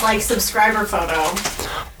OnlyFans like subscriber photo.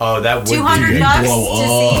 Oh, that would be $200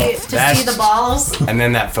 good. to see the balls. And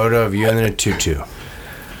then that photo of you in a tutu.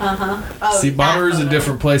 Oh, See, Bonner is a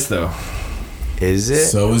different place, though. Is it?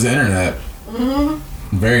 So is the internet.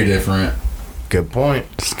 Mm-hmm. Very different. Good point.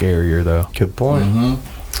 Scarier, though. Good point.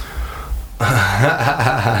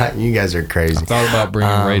 You guys are crazy. I thought about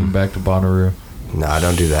bringing Raiden back to Bonnaroo. No,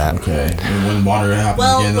 don't do that. Okay. And when water happens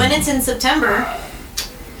Well, again, when it's in September.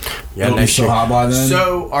 Yeah, it'll be so hot by then.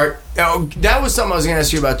 So, that was something I was going to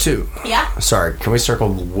ask you about, too. Yeah. Sorry, can we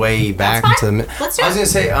circle way back That's to fine. the... Let's do I was it. going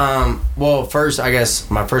to say, well, first, I guess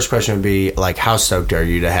my first question would be, like, how stoked are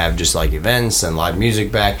you to have just, like, events and live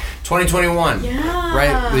music back? 2021. Yeah.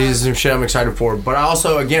 Right? This is some shit I'm excited for. But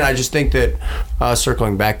also, again, I just think that,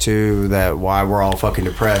 circling back to that why we're all fucking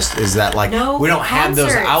depressed, is that, like, No we don't have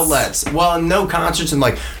those concerts. outlets. Well, no concerts and,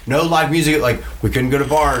 like, no live music. Like, we couldn't go to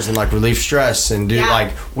bars and, like, relieve stress and do,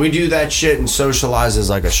 like, we do that shit and socialize as,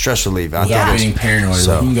 like, a stress relief. I without think being paranoid,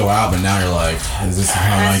 So- you can go out, but now you're like, is this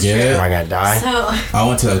how I That's get true. it? Am I gonna die? So I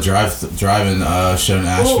went to a drive-in show in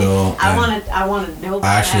Asheville. I and want to know. About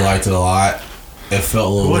I actually that. liked it a lot. It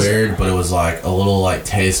felt a little Was it? weird, but it was like a little like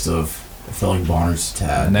taste of. It felt like Bonner's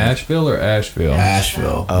tad. Nashville or Asheville?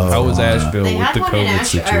 Asheville. How was Asheville They with had the one in COVID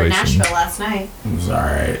situation? Nashville last night. It was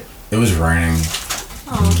alright. It was raining.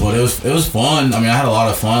 But it was fun. I mean, I had a lot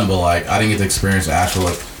of fun, but like I didn't get to experience Asheville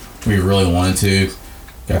like we really wanted to.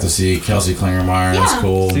 Got to see Kelsey Klingermeyer. It was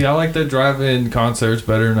cool. See, I like the drive-in concerts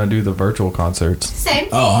better than I do the virtual concerts. Same.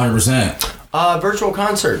 Oh, 100%. Virtual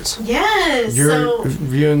concerts. Yes. You're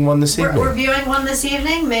viewing one this evening. We're viewing one this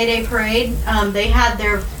evening. Mayday Parade.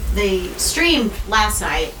 They streamed last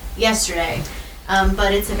night, yesterday,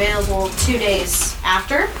 but it's available 2 days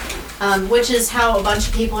after, which is how a bunch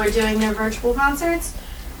of people are doing their virtual concerts.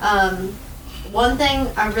 One thing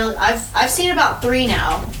I've seen about 3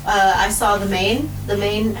 now. I saw the Maine. The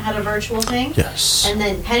Maine had a virtual thing. Yes. And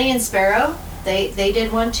then Penny and Sparrow, they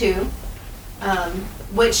did one too,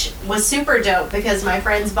 which was super dope because my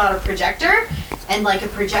friends bought a projector and like a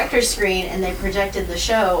projector screen, and they projected the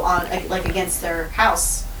show on like against their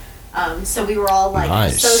house. So we were all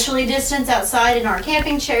like socially distanced outside in our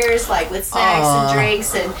camping chairs, like with snacks and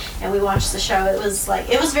drinks, and we watched the show. It was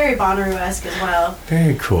very Bonnaroo-esque as well.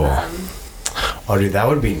 Very cool. Oh, dude, that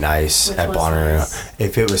would be nice at Bonnaroo nice.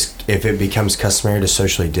 if it becomes customary to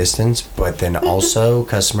socially distance, but then also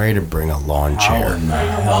customary to bring a lawn chair. How in the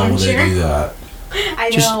hell would they do that? I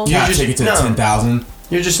know. Yeah, take it to 10,000.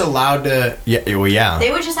 You're just allowed to. Yeah, well, yeah.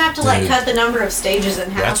 They would just have to like cut the number of stages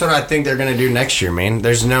in half. That's what I think they're gonna do next year, man.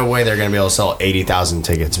 There's no way they're gonna be able to sell 80,000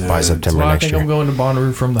 tickets by September next year. I think I'm going to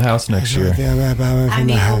Bonnaroo from the house next year. I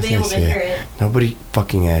mean, we'll be able to hear it. Nobody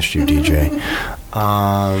fucking asked you, DJ.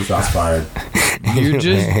 Shots fired. You're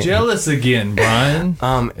just jealous again, Brian.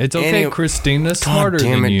 It's okay. Christina's smarter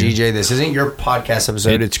damn than it, you. DJ. This isn't your podcast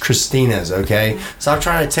episode. It's Christina's, okay? Stop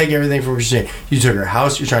trying to take everything from Christina. You took her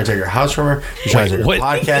house. You're trying to take her house from her. You're trying to take her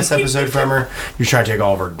podcast episode from her. You're trying to take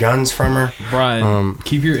all of her guns from her. Brian,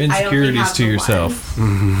 keep your insecurities to yourself.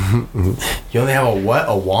 You only have a what?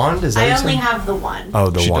 A wand? Is that I only have the one. Oh,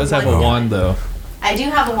 the wand. She does have a wand, though. I do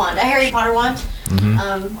have a wand. A Harry Potter wand.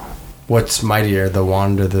 Mm-hmm. What's mightier, the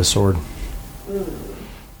wand or the sword?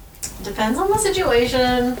 Depends on the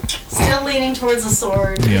situation. Still leaning towards the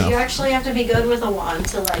sword. Yeah. You actually have to be good with a wand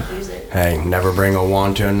to like use it. Hey, never bring a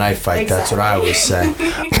wand to a knife fight. Exactly. That's what I always say.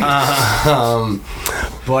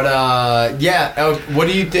 What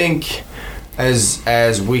do you think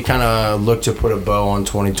as we kind of look to put a bow on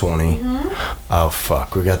 2020? Mm-hmm. Oh,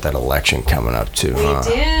 fuck. We got that election coming up, too, We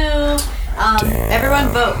do. Everyone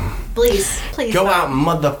vote. Please go vote. out and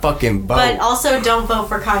motherfucking vote. But also don't vote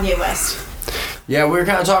for Kanye West. Yeah, we were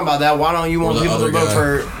kind of talking about that. Why don't you want people to vote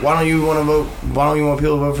for? Why don't you want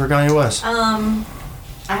people to vote for Kanye West? I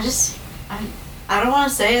don't want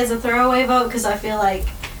to say it's a throwaway vote because I feel like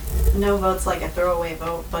no vote's like a throwaway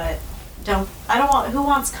vote. But who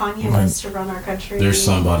wants Kanye West to run our country? There's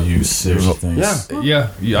somebody who seriously thinks.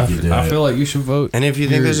 I feel like you should vote. And if you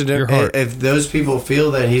think if those people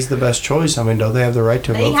feel that he's the best choice, I mean, don't they have the right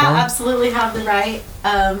to vote for him? They absolutely have the right.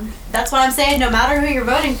 That's what I'm saying. No matter who you're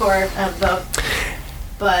voting for, vote.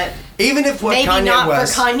 But even if what maybe Kanye not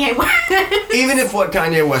West, for Kanye West. even if what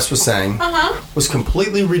Kanye West was saying was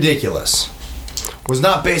completely ridiculous, was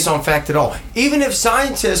not based on fact at all. Even if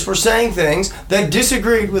scientists were saying things that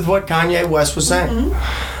disagreed with what Kanye West was saying,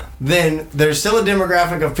 then there's still a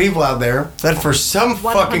demographic of people out there that for some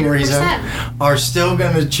 100%. fucking reason are still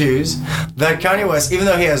going to choose that Kanye West, even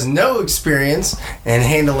though he has no experience in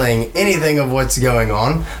handling anything of what's going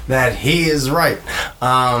on, that he is right.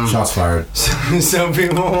 Shots fired. So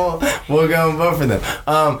people will go and vote for them.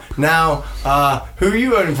 Now, who are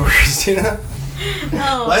you voting for, Christina?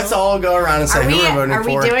 No. Let's all go around and say who we're voting for.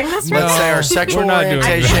 Are we doing this right? Let's say our sexual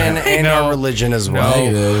orientation and our religion as well.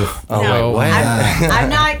 Negative. Oh, No. wait, what? I'm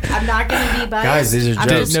not going to be biased. Guys, these are I'm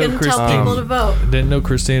jokes. just going to tell people to vote. Didn't know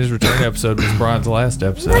Christina's return episode was Brian's last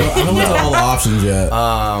episode. I don't know all the options yet.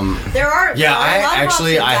 There are. Yeah, a lot of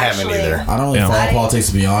options, I haven't either. I don't really follow politics,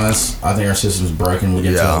 to be honest. I think our system's broken. We'll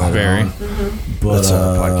get to that later very. on. But, That's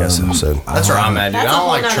a podcast episode. That's where I'm at, dude. I That's a don't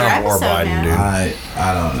like whole Trump or nother Biden, episode dude.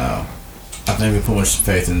 I don't know. I think we put much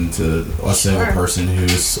faith into a single person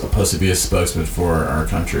who's supposed to be a spokesman for our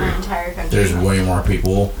country. Our entire country. There's way more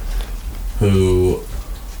people who...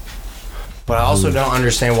 But I also don't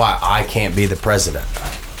understand why I can't be the president.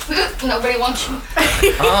 Nobody wants you.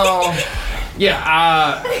 Oh,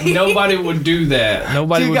 Yeah, nobody would do that.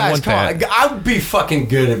 Nobody you would guys, want come that. on. I would be fucking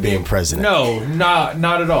good at being president. No,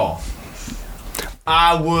 not at all.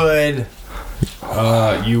 I would.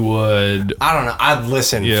 You would. I don't know. I'd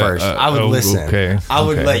listen Yeah, first. I would listen. okay, I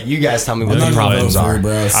would okay. let you guys tell me what I'm the not problems voting for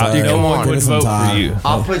are. you, bro. Sorry. Come on. would vote for you.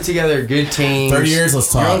 I'll put together a good team. 30 years,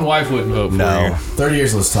 let's Your own talk. wife wouldn't vote for No. you. 30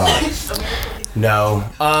 years, let's talk. No.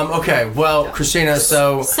 Okay. Well, Christina.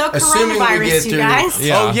 So assuming we get through. Guys.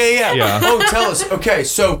 Oh yeah. Oh, tell us. Okay.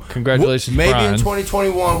 So congratulations. Maybe Brian. in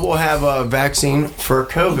 2021 we'll have a vaccine for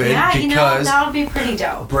COVID. Yeah, because that would be pretty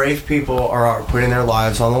dope. Brave people are putting their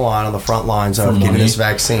lives on the line, on the front lines of getting this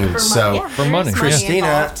vaccine. For money.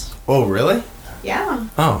 Christina. Oh, really? Yeah.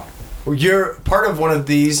 Oh, well, you're part of one of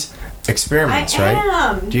these experiments,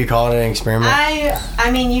 right? Do you call it an experiment? I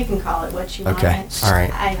mean, you can call it what you want. Okay. All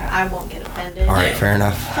right. I won't get offended. All right, fair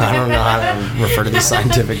enough. I don't know how to refer to these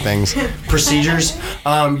scientific things. Procedures.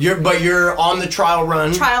 You're on the trial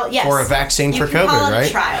run yes. for a vaccine for COVID, call it right?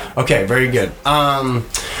 A trial. Okay, very good.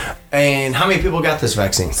 And how many people got this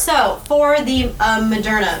vaccine? So, for the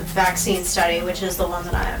Moderna vaccine study, which is the one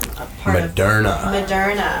that I am a part of.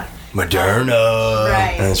 Moderna.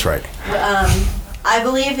 Right. That's right. I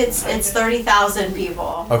believe it's 30,000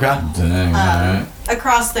 people. Okay. Dang,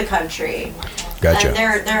 across the country. Gotcha.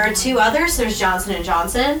 And there are two others. There's Johnson &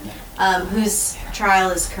 Johnson, whose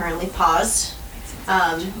trial is currently paused.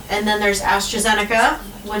 And then there's AstraZeneca,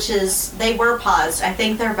 they were paused. I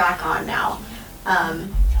think they're back on now.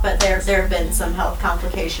 But there have been some health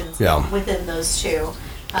complications within those two.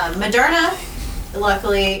 Moderna,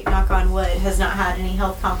 luckily, knock on wood, has not had any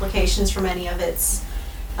health complications from any of its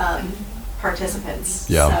participants.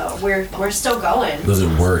 So we're still going. Does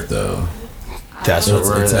it work though? That's what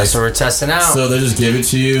we're testing out. So they just give it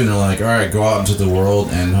to you and they're like, all right, go out into the world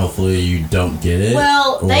and hopefully you don't get it?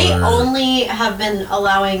 Well, they only have been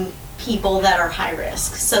allowing people that are high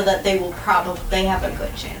risk so that they have a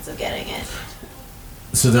good chance of getting it.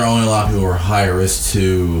 So they're only allowing people who are high risk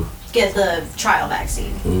to get the trial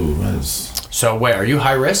vaccine. Ooh, that is... So wait, are you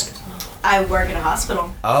high risk? I work in a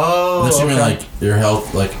hospital. Oh, unless you mean like your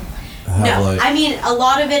health, like... No, I mean a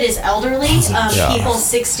lot of it is elderly, people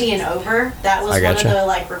 60 and over. That was one of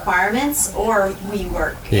the requirements, or we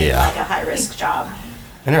work in a high risk job.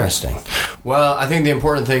 Interesting. Well, I think the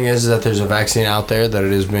important thing is that there's a vaccine out there, that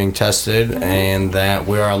it is being tested, and that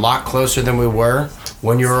we are a lot closer than we were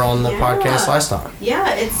when you were on the podcast last time.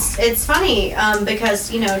 Yeah, it's funny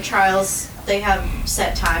because trials, they have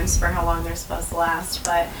set times for how long they're supposed to last,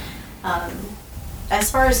 but. As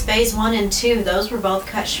far as phase 1 and 2, those were both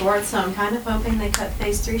cut short, so I'm kind of hoping they cut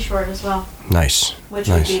phase 3 short as well. Nice. Which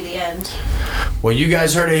would be the end. Well, you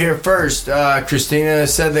guys heard it here first. Christina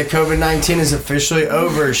said that COVID-19 is officially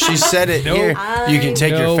over. She said it here. You can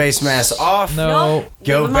take your face mask off.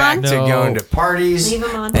 Go back to going to parties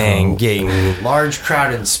and getting large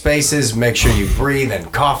crowded spaces. Make sure you breathe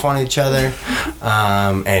and cough on each other.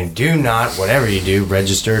 And do not, whatever you do,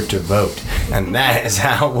 register to vote. And that is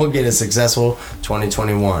how we'll get a successful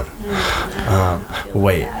 2021.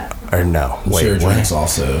 Wait. Or no. Wait, share drinks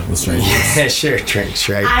also with strangers. Yeah, share drinks,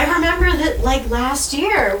 right? I remember that, last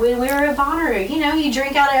year when we were at Bonnaroo, you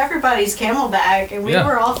drink out of everybody's Camelback, and we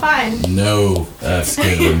were all fine. No, that's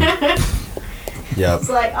good. Yep. It's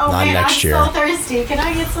like, oh Not man, next I'm year. so thirsty. Can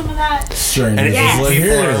I get some of that? Sure. And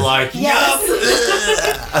people are like, yes.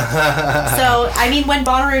 So, I mean, when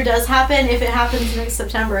Bonnaroo does happen, if it happens next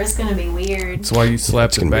September, it's going to be weird. That's why you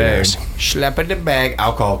slap the bag. Slap in the bag.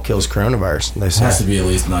 Alcohol kills coronavirus, they say. It has to be at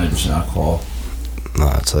least 90% alcohol. No,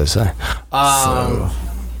 that's what they say.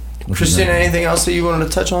 Christina, anything else that you wanted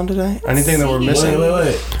to touch on today? Anything that we're missing?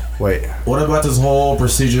 Wait. What about this whole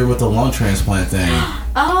procedure with the lung transplant thing?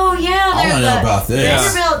 Oh, yeah. I want to know about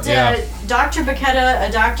this. Vanderbilt, Dr. Bacchetta,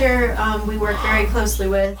 a doctor we work very closely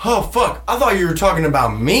with. Oh, fuck. I thought you were talking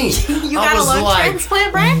about me. You got a lung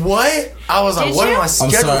transplant, Brian? What? I was like, what am I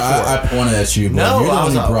scheduled for? I pointed at you, but you're the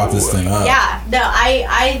one who brought this thing up. Yeah. No,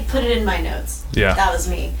 I put it in my notes. Yeah. That was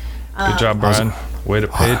me. Good job, Brian. Way to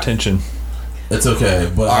pay attention. It's okay,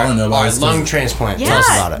 but I don't know about this lung transplant. Yeah, tell us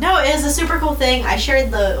about it. No, it was a super cool thing. I shared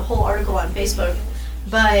the whole article on Facebook.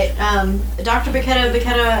 But Dr.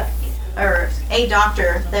 Bacchetta, or a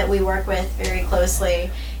doctor that we work with very closely,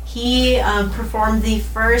 he performed the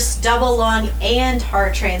first double lung and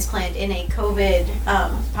heart transplant in a COVID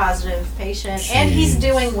positive patient. Jeez. And he's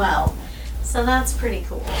doing well. So that's pretty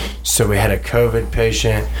cool. So we had a COVID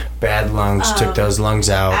patient, bad lungs, took those lungs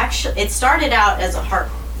out. Actually, it started out as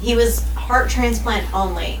he was heart transplant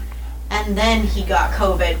only, and then he got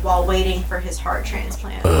COVID while waiting for his heart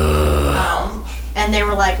transplant. And they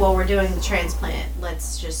were like, well, we're doing the transplant.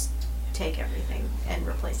 Let's just take everything and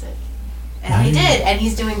replace it. And they did, and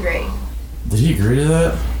he's doing great. Did he agree to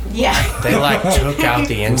that? Yeah. They took out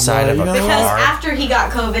the inside of a car. Because after he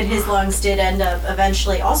got COVID, his lungs did end up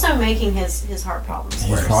eventually also making his heart problems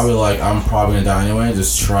worse. He's probably like, I'm probably going to die anyway.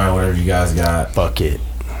 Just try whatever you guys got. Fuck it.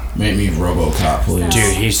 Make me RoboCop, please.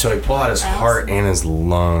 Dude, he pulled out his heart and his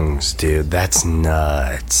lungs, dude. That's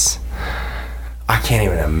nuts. I can't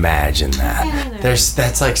even imagine that.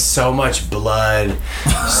 That's like so much blood,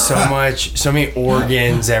 so many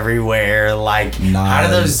organs everywhere. Like, how do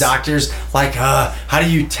those doctors, like, how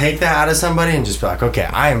do you take that out of somebody and just be like, okay,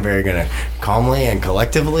 I am gonna calmly and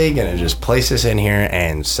collectively gonna just place this in here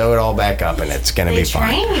and sew it all back up, and it's gonna be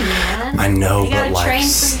fine. Man. I know, but like,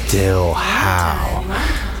 still, how?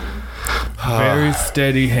 Very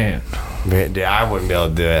steady hand. Dude, I wouldn't be able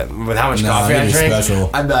to do it. With how much coffee I drink,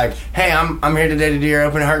 I'd be like, hey, I'm here today to do your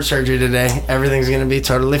open heart surgery today. Everything's going to be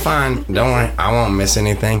totally fine. Don't worry. I won't miss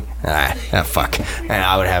anything. Fuck. And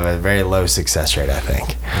I would have a very low success rate, I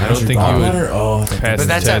think. I don't think you would. But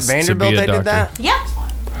that's at Vanderbilt they did that?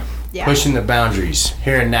 Yeah. Pushing the boundaries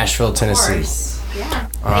here in Nashville, Tennessee. Yeah.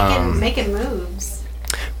 Making moves.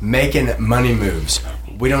 Making money moves.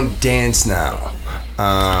 We don't dance now.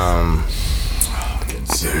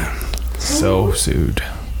 So sued.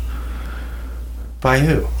 By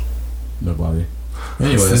who? Nobody.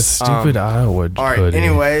 Anyways, this stupid Iowa. All right.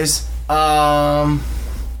 Anyways,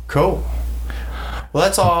 cool. Well,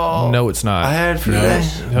 that's all. No, it's not. I had for today.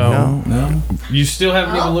 No. You still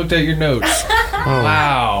haven't even looked at your notes.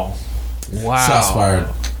 Wow. Shots fired.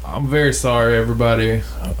 I'm very sorry, everybody.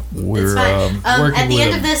 We're working at the with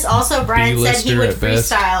end of this. Also, Brian said he would at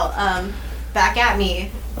best. freestyle back at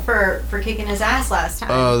me for kicking his ass last time.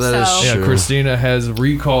 Oh, that is Yeah, true. Christina has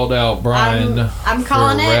recalled out Brian. I'm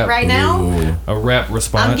calling it right now. Ooh. A rap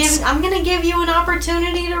response. I'm gonna give you an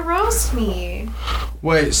opportunity to roast me.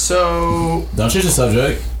 Wait, so Don't change the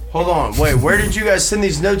subject. hold on. Wait, where did you guys send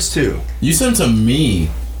these notes to? You sent them to me.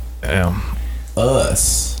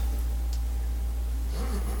 Us.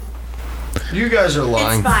 You guys are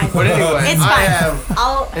lying. It's fine. But anyway, It's fine. I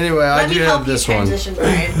have. Anyway, I do have this one.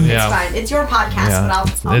 Brian. Yeah. It's fine. It's your podcast, Yeah. but I'll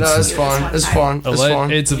No, do it's this fun. one It's time. fun. It's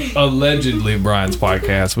fun. It's allegedly Brian's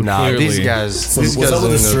podcast, but Nah, clearly these guys. So These what's guys up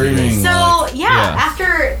with the don't know the streaming? game. So Yeah.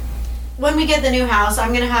 after when we get the new house,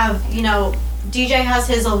 I'm gonna have DJ has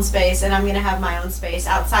his own space, and I'm gonna have my own space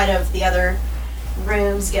outside of the other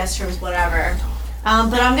rooms, guest rooms, whatever.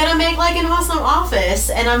 But I'm gonna make like an awesome office,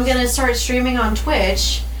 and I'm gonna start streaming on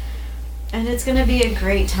Twitch, and it's gonna be a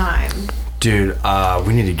great time. Dude,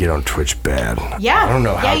 we need to get on Twitch bad. Yeah. I don't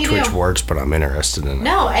know how you Twitch do. works, but I'm interested in it.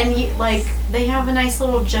 No, and they have a nice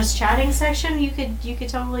little just chatting section. You could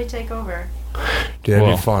totally take over. Dude, that'd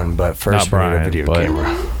Well, be fun, but first not we need a Brian, video but-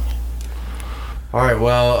 camera. All right,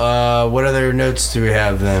 well, what other notes do we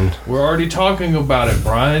have then? We're already talking about it,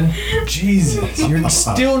 Brian. Jesus, you're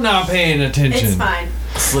still not paying attention. It's fine.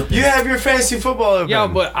 You have your fantasy football open. Yeah,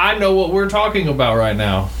 but I know what we're talking about right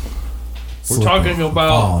now. We're talking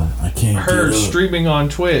about I can't her get up. streaming on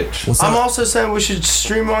Twitch. What's I'm up? also saying we should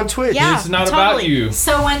stream on Twitch. Yeah, It's not about totally. you.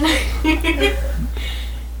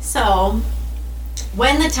 So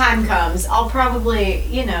when the time comes, I'll probably,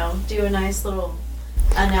 do a nice little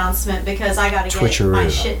announcement because I gotta get Twitcheroo. my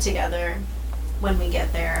shit together when we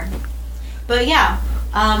get there. But yeah,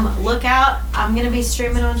 look out. I'm gonna be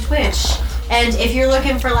streaming on Twitch. And if you're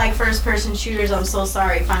looking for like first person shooters, I'm so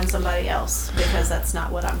sorry, find somebody else because that's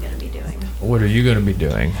not what I'm gonna be doing. What are you going to be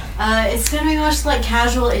doing? It's gonna be much like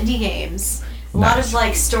casual indie games. A lot of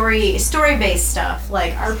like story based stuff,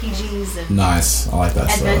 like RPGs and Nice. I like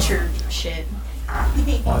that adventure shit. stuff. I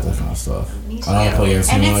like that kind of stuff. Me I don't too. play games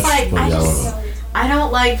too And much, it's like but yeah, I love it. I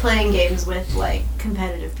don't like playing games with like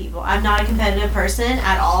competitive people. I'm not a competitive person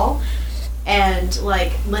at all. And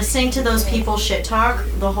like listening to those people shit talk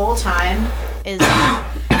the whole time is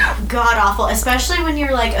god awful, especially when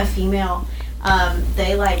you're like a female.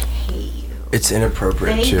 They like hate you. It's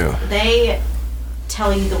inappropriate too. They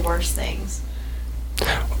tell you the worst things.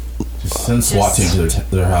 Just send SWAT team to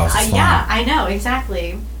their house. It's fine. Yeah, I know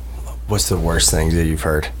exactly. What's the worst things that you've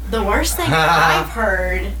heard? The worst thing I've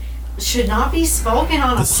heard should not be spoken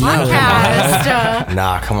on a C word. podcast.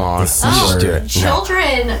 Nah, come on. C Just do word. it.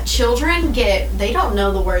 No. Children they don't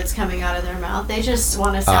know the words coming out of their mouth. They just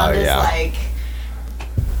want to sound as yeah. like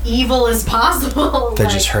evil as possible. They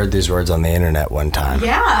just heard these words on the internet one time.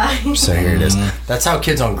 Yeah. So here it is. That's how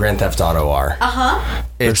kids on Grand Theft Auto are. Uh-huh.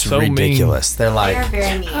 It's so mean. ridiculous. They're like, They're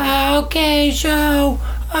very mean. okay, so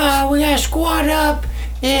we gotta squad up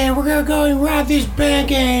and we're gonna go and rob this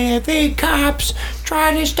bank, and if any cops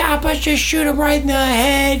try to stop us, just shoot them right in the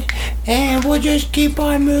head, and we'll just keep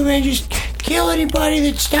on moving, just kill anybody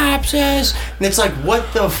that stops us. And it's like,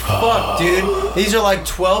 what the fuck, dude? These are like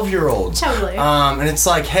 12-year-olds. Totally. And it's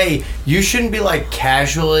like, hey, you shouldn't be like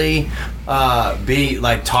casually be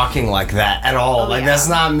like talking like that at all. Like, that's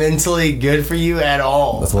not mentally good for you at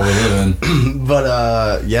all. That's what we live in.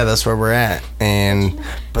 But yeah, that's where we're at,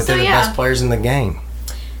 but they're the best players in the game.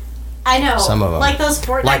 I know. Some of them. Like those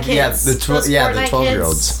Fortnite Like, kids. yeah, the Those Fortnite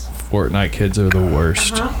 12-year-olds. kids, Fortnite kids are the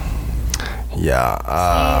worst. Yeah.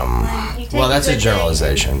 Well, that's a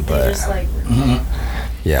generalization, but just like,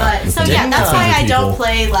 yeah. But, so yeah, that's why I don't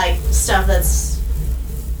play like stuff that's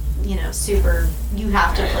super. You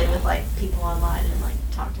have to play with like people online and like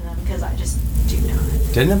talk to them because I just do not.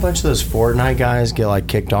 Didn't a bunch of those Fortnite guys get like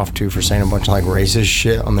kicked off too for saying a bunch of like racist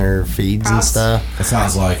shit on their feeds and stuff? That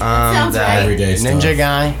sounds like sounds that right. everyday Ninja stuff.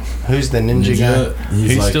 guy. Who's the ninja guy?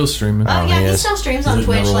 He's like, still streaming. Oh yeah, he is. still streams on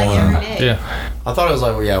Twitch number like one. every day. Yeah. I thought it was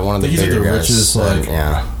like one of the He's like bigger the guys. richest, like,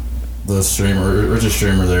 the richest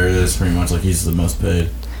streamer there is, pretty much. Like, he's the most paid.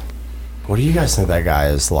 What do you guys think that guy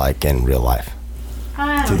is like in real life? Do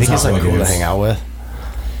you think he's like cool to hang out with?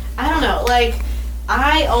 I don't know. Like,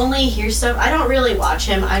 I only hear stuff. I don't really watch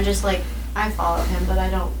him. I just like I follow him, but I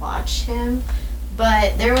don't watch him.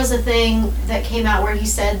 But there was a thing that came out where he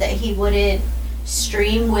said that he wouldn't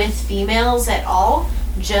stream with females at all,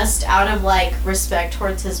 just out of like respect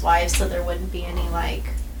towards his wife, so there wouldn't be any like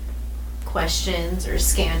questions or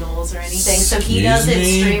scandals or anything. So he doesn't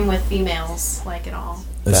stream with females like at all.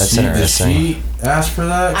 That's interesting. Did she ask for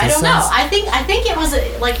that? I don't know. I think it was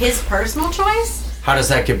like his personal choice. How does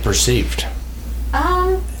that get perceived?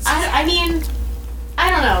 I mean,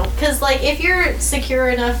 I don't know, because like if you're secure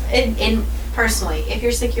enough personally, if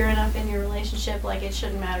you're secure enough in your relationship, like it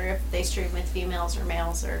shouldn't matter if they stream with females or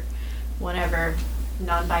males or whatever,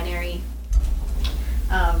 non-binary.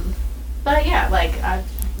 But yeah,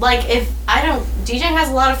 if I don't, DJ has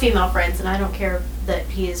a lot of female friends, and I don't care that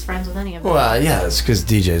he is friends with any of them. Well, yeah, it's because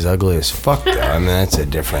DJ's ugly as fuck, though. I mean, that's a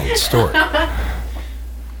different story.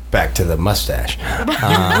 Back to the mustache. You wish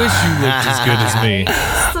you looked as good as me.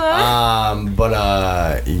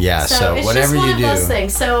 Yeah, so it's whatever just one you of do. those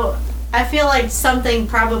things. So I feel like something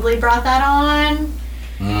probably brought that on.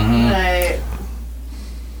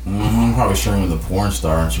 Probably streaming with a porn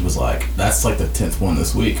star, and she was like, "That's like the 10th one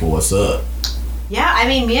this week. What's up?" Yeah, I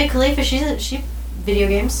mean, Mia Khalifa, she video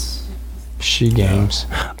games. She games.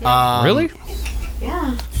 Really?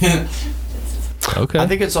 Yeah. Okay. I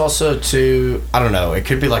think it's also I don't know, it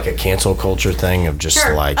could be like a cancel culture thing of just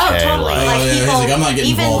like, hey, totally. like, Like, he's people like, I'm not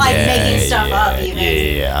getting even involved like in making that. stuff up. Even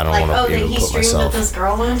Yeah, I don't like, want to that even he put streamed myself. with this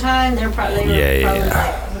girl one time. They were probably like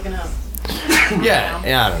hooking up. Yeah,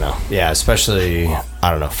 I don't know. Yeah, especially, I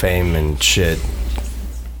don't know, fame and shit.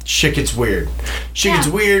 Shit gets weird. Shit gets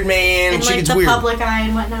weird, man. And Shit like gets the weird. public eye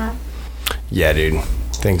and whatnot. Yeah, dude.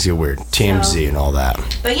 Things get weird. TMZ and all that.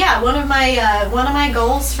 But yeah, one of my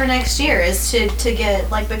goals for next year is to get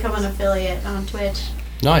become an affiliate on Twitch.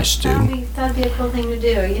 Nice, dude. That'd be a cool thing to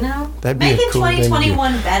do, you know? That'd be a Making cool thing to do.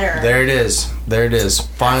 2021 better. There it is.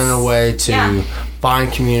 Finding a way to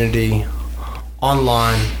find community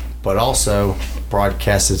online, but also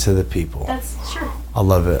broadcast it to the people. That's true. I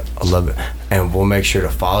love it. And we'll make sure to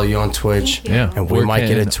follow you on Twitch. Yeah. And we might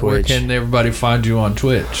get a Twitch. Where can everybody find you on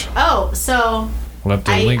Twitch? Oh, so We'll have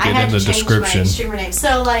to link it in the description. My streamer name.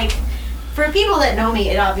 So like, for people that know me,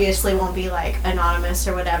 it obviously won't be like anonymous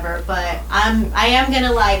or whatever. But I am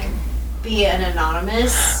gonna like be an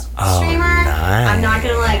anonymous streamer. Nice. I'm not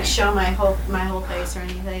gonna like show my whole face or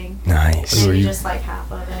anything. Nice. Maybe just like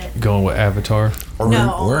half of it. Going with Avatar?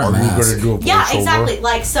 No. We're a Are we mask. going to do a Yeah, voiceover? exactly.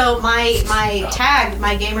 Like, so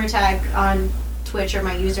my gamer tag on Twitch, or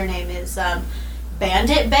my username is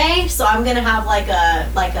Bandit Bay. So I'm gonna have like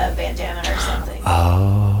a bandana or something.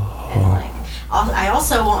 Oh. And like, I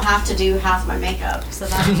also won't have to do half my makeup, so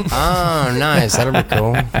that'll Oh, nice. That'll be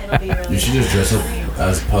cool. it'll be really. You should just dress up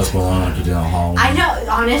as Post Malone like you did on Halloween. I know,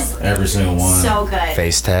 honestly, Every single one. so good.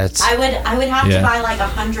 Face tats. I would have Yeah. to buy like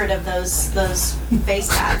 100 of those face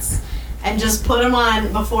tats and just put them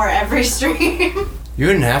on before every stream. You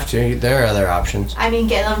wouldn't have to. There are other options. I mean,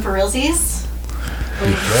 get them for realsies. You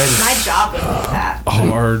could. My job would be that.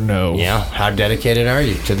 Or no? Yeah. How dedicated are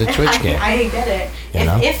you to the Twitch game? I get it. You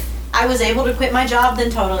know? If I was able to quit my job, then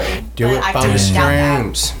totally. Do But it I by kind the of doubt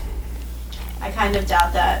that. streams. I kind of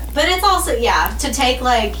doubt that. But it's also, to take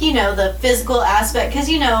like, the physical aspect. Because,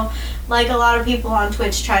 like a lot of people on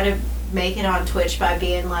Twitch try to make it on Twitch by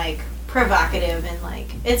being like provocative and like,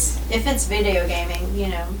 if it's video gaming,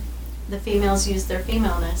 the females use their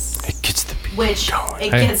femaleness. It gets the people Which going.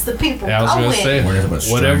 it Hey, gets the people I was going. gonna say, We're nothing but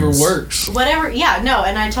whatever strings. works. Whatever,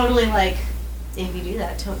 and I totally like, if you do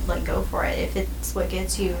that, like go for it. If it's what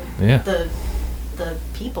gets you Yeah. the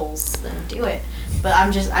peoples, then do it. But I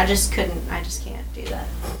just can't do that.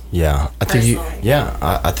 Yeah, I think you. Personally.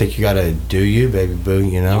 Yeah, I think you gotta do you, baby boo.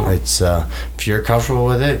 It's if you're comfortable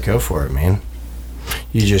with it, go for it, man.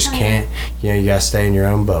 You just can't. You gotta stay in your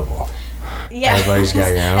own bubble. Yeah, Everybody's got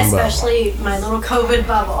your own bubble. especially my little COVID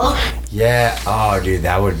bubble. Yeah. Oh, dude,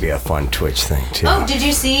 that would be a fun Twitch thing too. Oh, did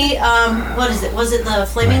you see? What is it? Was it the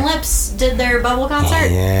Flaming Lips did their bubble concert?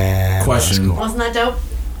 Yeah. Question. Cool. Wasn't that dope?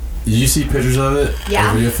 Did you see pictures of it?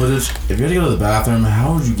 Yeah. Or video footage? If you had to go to the bathroom,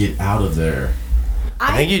 how would you get out of there?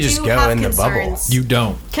 I think you just go in the bubble. You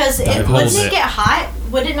don't. Because That wouldn't holds it get hot?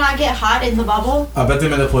 Would it not get hot in the bubble? I bet they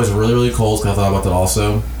made the place really, really cold, because I thought about that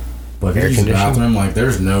also. But if you Air use the conditioning? bathroom, like,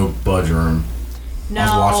 there's no budge room. No, I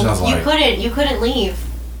was watching, I was like- you couldn't leave.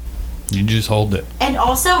 You just hold it. And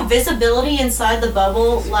also visibility inside the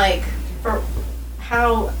bubble, like for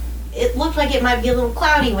how it looked like it might be a little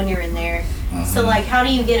cloudy when you're in there. So like, how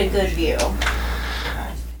do you get a good view?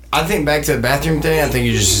 I think back to the bathroom thing. I think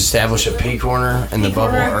you just establish a pee corner in the Pee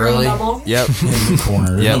bubble corner, early. bubble. Yep. In the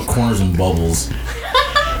corner. There's Yep. no corners and bubbles.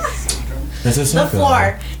 That's just The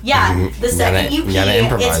floor, yeah. The second gotta- you you pee, gotta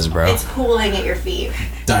improvise, bro. it's cooling at your feet.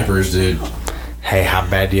 Diapers, dude. Hey, how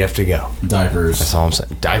bad do you have to go? Diapers. That's all I'm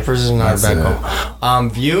saying. Diapers is not That's a bad it. goal.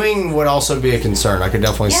 Viewing would also be a concern. I could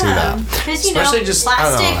definitely see Yeah, that. because Especially just I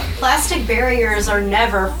don't know. plastic barriers are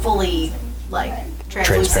never fully like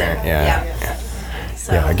translucent. Transparent, yeah.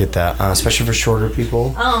 So, Yeah, I get that. Especially for shorter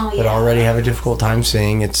people Oh, that yeah. already have a difficult time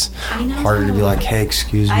seeing. It's I know. harder to be like, hey,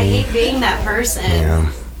 excuse me. I hate being that person. Yeah.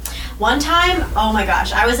 One time, oh my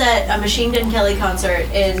gosh, I was at a Machine Gun Kelly concert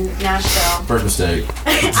in Nashville. First mistake.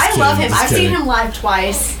 I love him. Just I've seen kidding. him live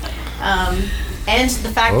twice. And the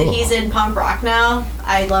fact that Oh. he's in punk rock now,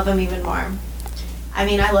 I love him even more. I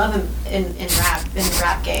mean, I love him in the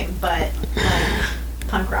rap game, but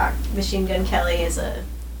punk rock, Machine Gun Kelly is a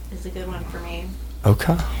good one for me.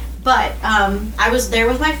 Okay. But I was there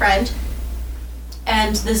with my friend,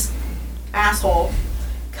 and this asshole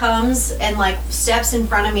comes and like steps in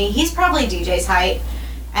front of me. He's probably DJ's height,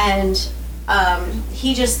 and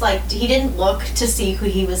he just like he didn't look to see who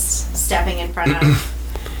he was stepping in front of.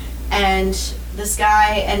 And this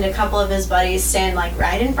guy and a couple of his buddies stand like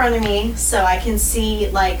right in front of me, so I can see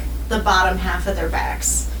like the bottom half of their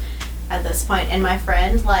backs at this point. And my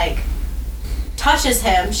friend like touches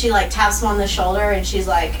him. She like taps him on the shoulder, and she's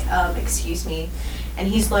like, excuse me. And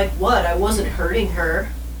he's like, what? I wasn't hurting her.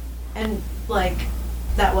 And like,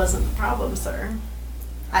 that wasn't the problem, sir.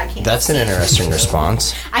 I can't. That's an interesting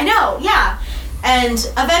response. I know, yeah. And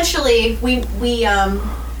eventually we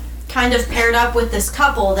kind of paired up with this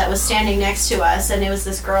couple that was standing next to us, and it was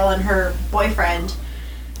this girl and her boyfriend.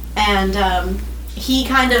 And he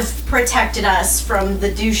kind of protected us from the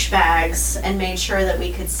douchebags and made sure that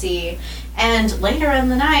we could see. And later in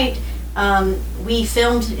the night, we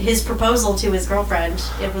filmed his proposal to his girlfriend.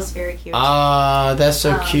 It was very cute. That's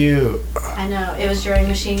so cute. I know. It was during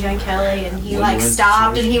Machine Gun Kelly, and he What like was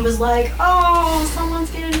stopped, it? and he was like, "Oh, someone's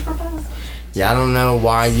getting proposed." Yeah, I don't know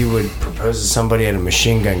why you would propose to somebody at a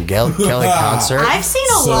Machine Gun Kelly concert. I've seen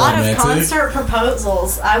a So lot romantic. of concert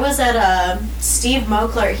proposals. I was at a Steve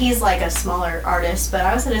Mokler. He's like a smaller artist, but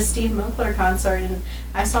I was at a Steve Mokler concert, and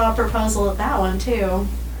I saw a proposal at that one too.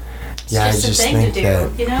 It's Yeah, I just a just thing think to do,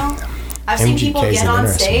 that you know. I've seen people MGK is get an on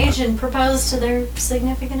interesting stage and propose to their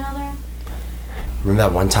significant other. Remember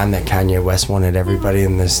that one time that Kanye West wanted everybody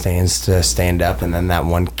in the stands to stand up, and then that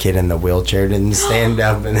one kid in the wheelchair didn't stand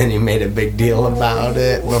up, and then he made a big deal about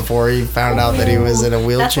it before he found out that he was in a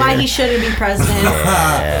wheelchair. That's why he shouldn't be president.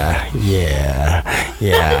 Yeah,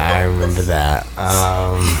 I remember that.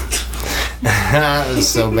 It was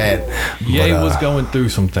so bad. Ye But, was going through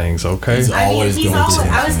some things, okay? He's I mean, always he's going always- to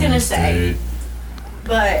I was gonna things, say. dude.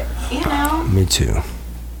 But you know. Me too.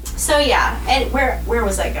 So yeah, and where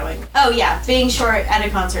was I going? Oh yeah, being short at a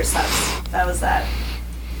concert sucks. That was that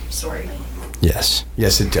story. Yes,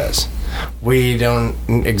 it does. We don't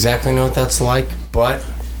exactly know what that's like, but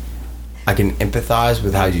I can empathize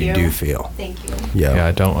with how Thank you you. do feel. Thank you. Yeah,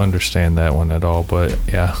 I don't understand that one at all, but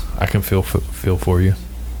yeah, I can feel for you.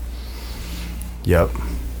 Yep.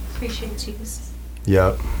 Appreciate you.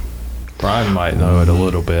 Yep. Brian might know it a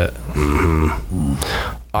little bit.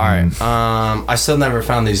 All right. I still never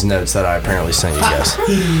found these notes that I apparently sent you guys.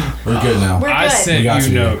 We're good now. We're I good. sent We got you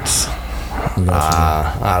you. notes. We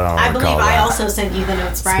got I don't I believe recall I that. also sent you the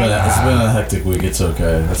notes, it's Brian. been a hectic week. It's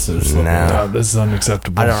okay. That's just No. No, this is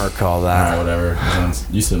unacceptable. I don't recall that. whatever.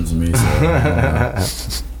 You sent them to me,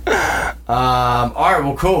 so All right,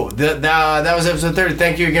 well, cool. That was episode 30.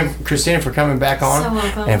 Thank you again, Christina, for coming back on So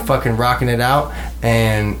welcome. and fucking rocking it out.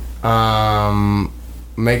 And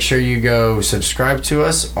make sure you go subscribe to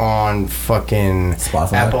us on fucking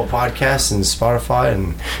Spotify. Apple Podcasts and Spotify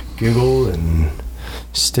and Google and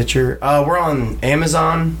Stitcher. We're on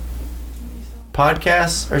Amazon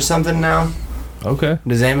Podcasts or something now. Okay.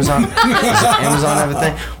 Does Amazon have a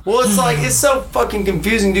thing? Well, it's like, it's so fucking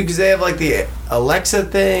confusing, dude, because they have like the Alexa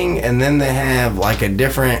thing, and then they have like a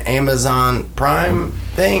different Amazon Prime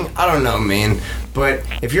thing. I don't know, man. But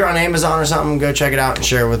if you're on Amazon or something, go check it out and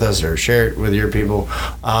share it with us or share it with your people.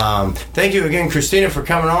 Thank you again, Christina, for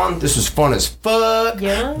coming on. This was fun as fuck.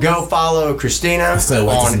 Yes. Go follow Christina on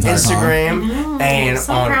Instagram and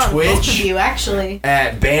on Twitch. Both of you, actually.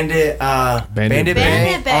 At Bandit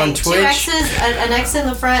Bay on Twitch. 2 X's, an X in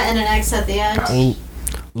the front and an X at the end.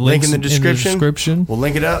 Link in the description. We'll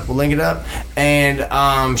link it up.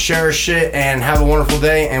 And share our shit and have a wonderful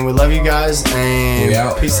day. And we love you guys.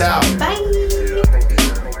 And peace out. Bye.